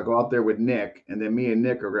have to do is I'll go out there with Nick, and then me and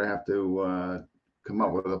Nick are gonna have to come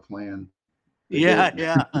up with a plan to Yeah, get.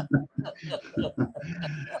 yeah.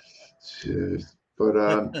 Jeez.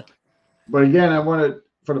 But again, I want to,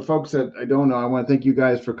 for the folks that I don't know, I want to thank you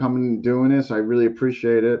guys for coming and doing this. I really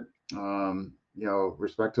appreciate it.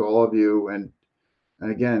 Respect to all of you, and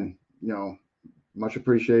again, much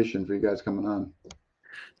appreciation for you guys coming on.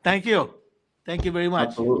 Thank you. Thank you very much.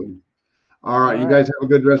 Absolutely. All right, All you right. guys have a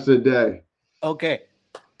good rest of the day. Okay.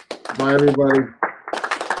 Bye, everybody.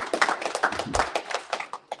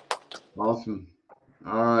 Awesome.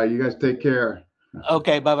 All right, you guys take care.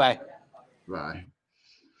 Okay. Bye-bye. Bye.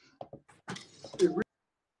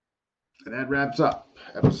 And that wraps up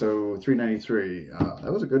episode 393.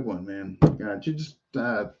 That was a good one, man. Yeah, just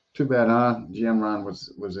too bad, huh? GM Ron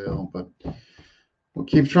was ill, but we'll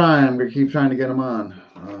keep trying. We keep trying to get him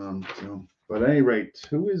on. But at any rate,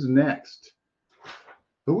 who is next?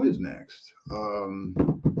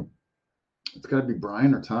 It's got to be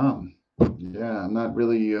Brian or Tom. Yeah, I'm not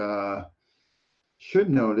really should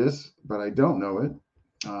know this, but I don't know it.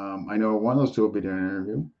 I know one of those two will be doing an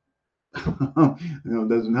interview. It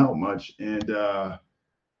doesn't help much. And as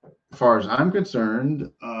far as I'm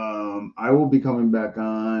concerned, I will be coming back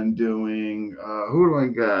on doing who do I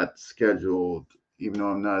got scheduled, even though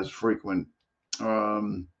I'm not as frequent. I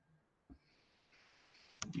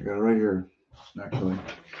got it right here, actually.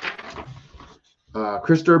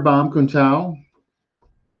 Christopher Baum-Kuntau,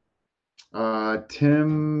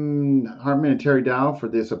 Tim Hartman and Terry Dow for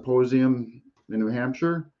the symposium in New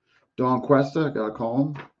Hampshire. Dawn Cuesta, I gotta call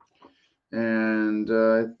him. And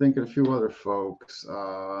I think a few other folks.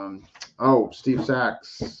 Steve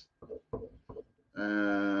Sachs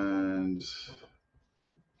and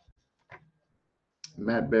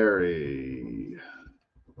Matt Berry,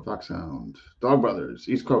 Foxhound, Dog Brothers,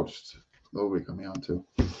 East Coast. They'll be coming on too.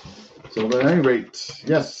 So at any rate,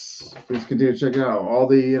 yes, please continue to check it out. All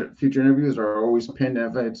the future interviews are always pinned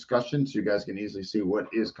in FA discussion, so you guys can easily see what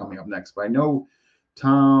is coming up next. But I know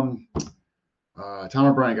Tom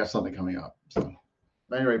and Brian got something coming up. So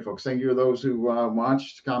at any rate, folks, thank you to those who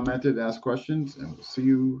watched, commented, asked questions, and we'll see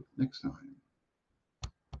you next time.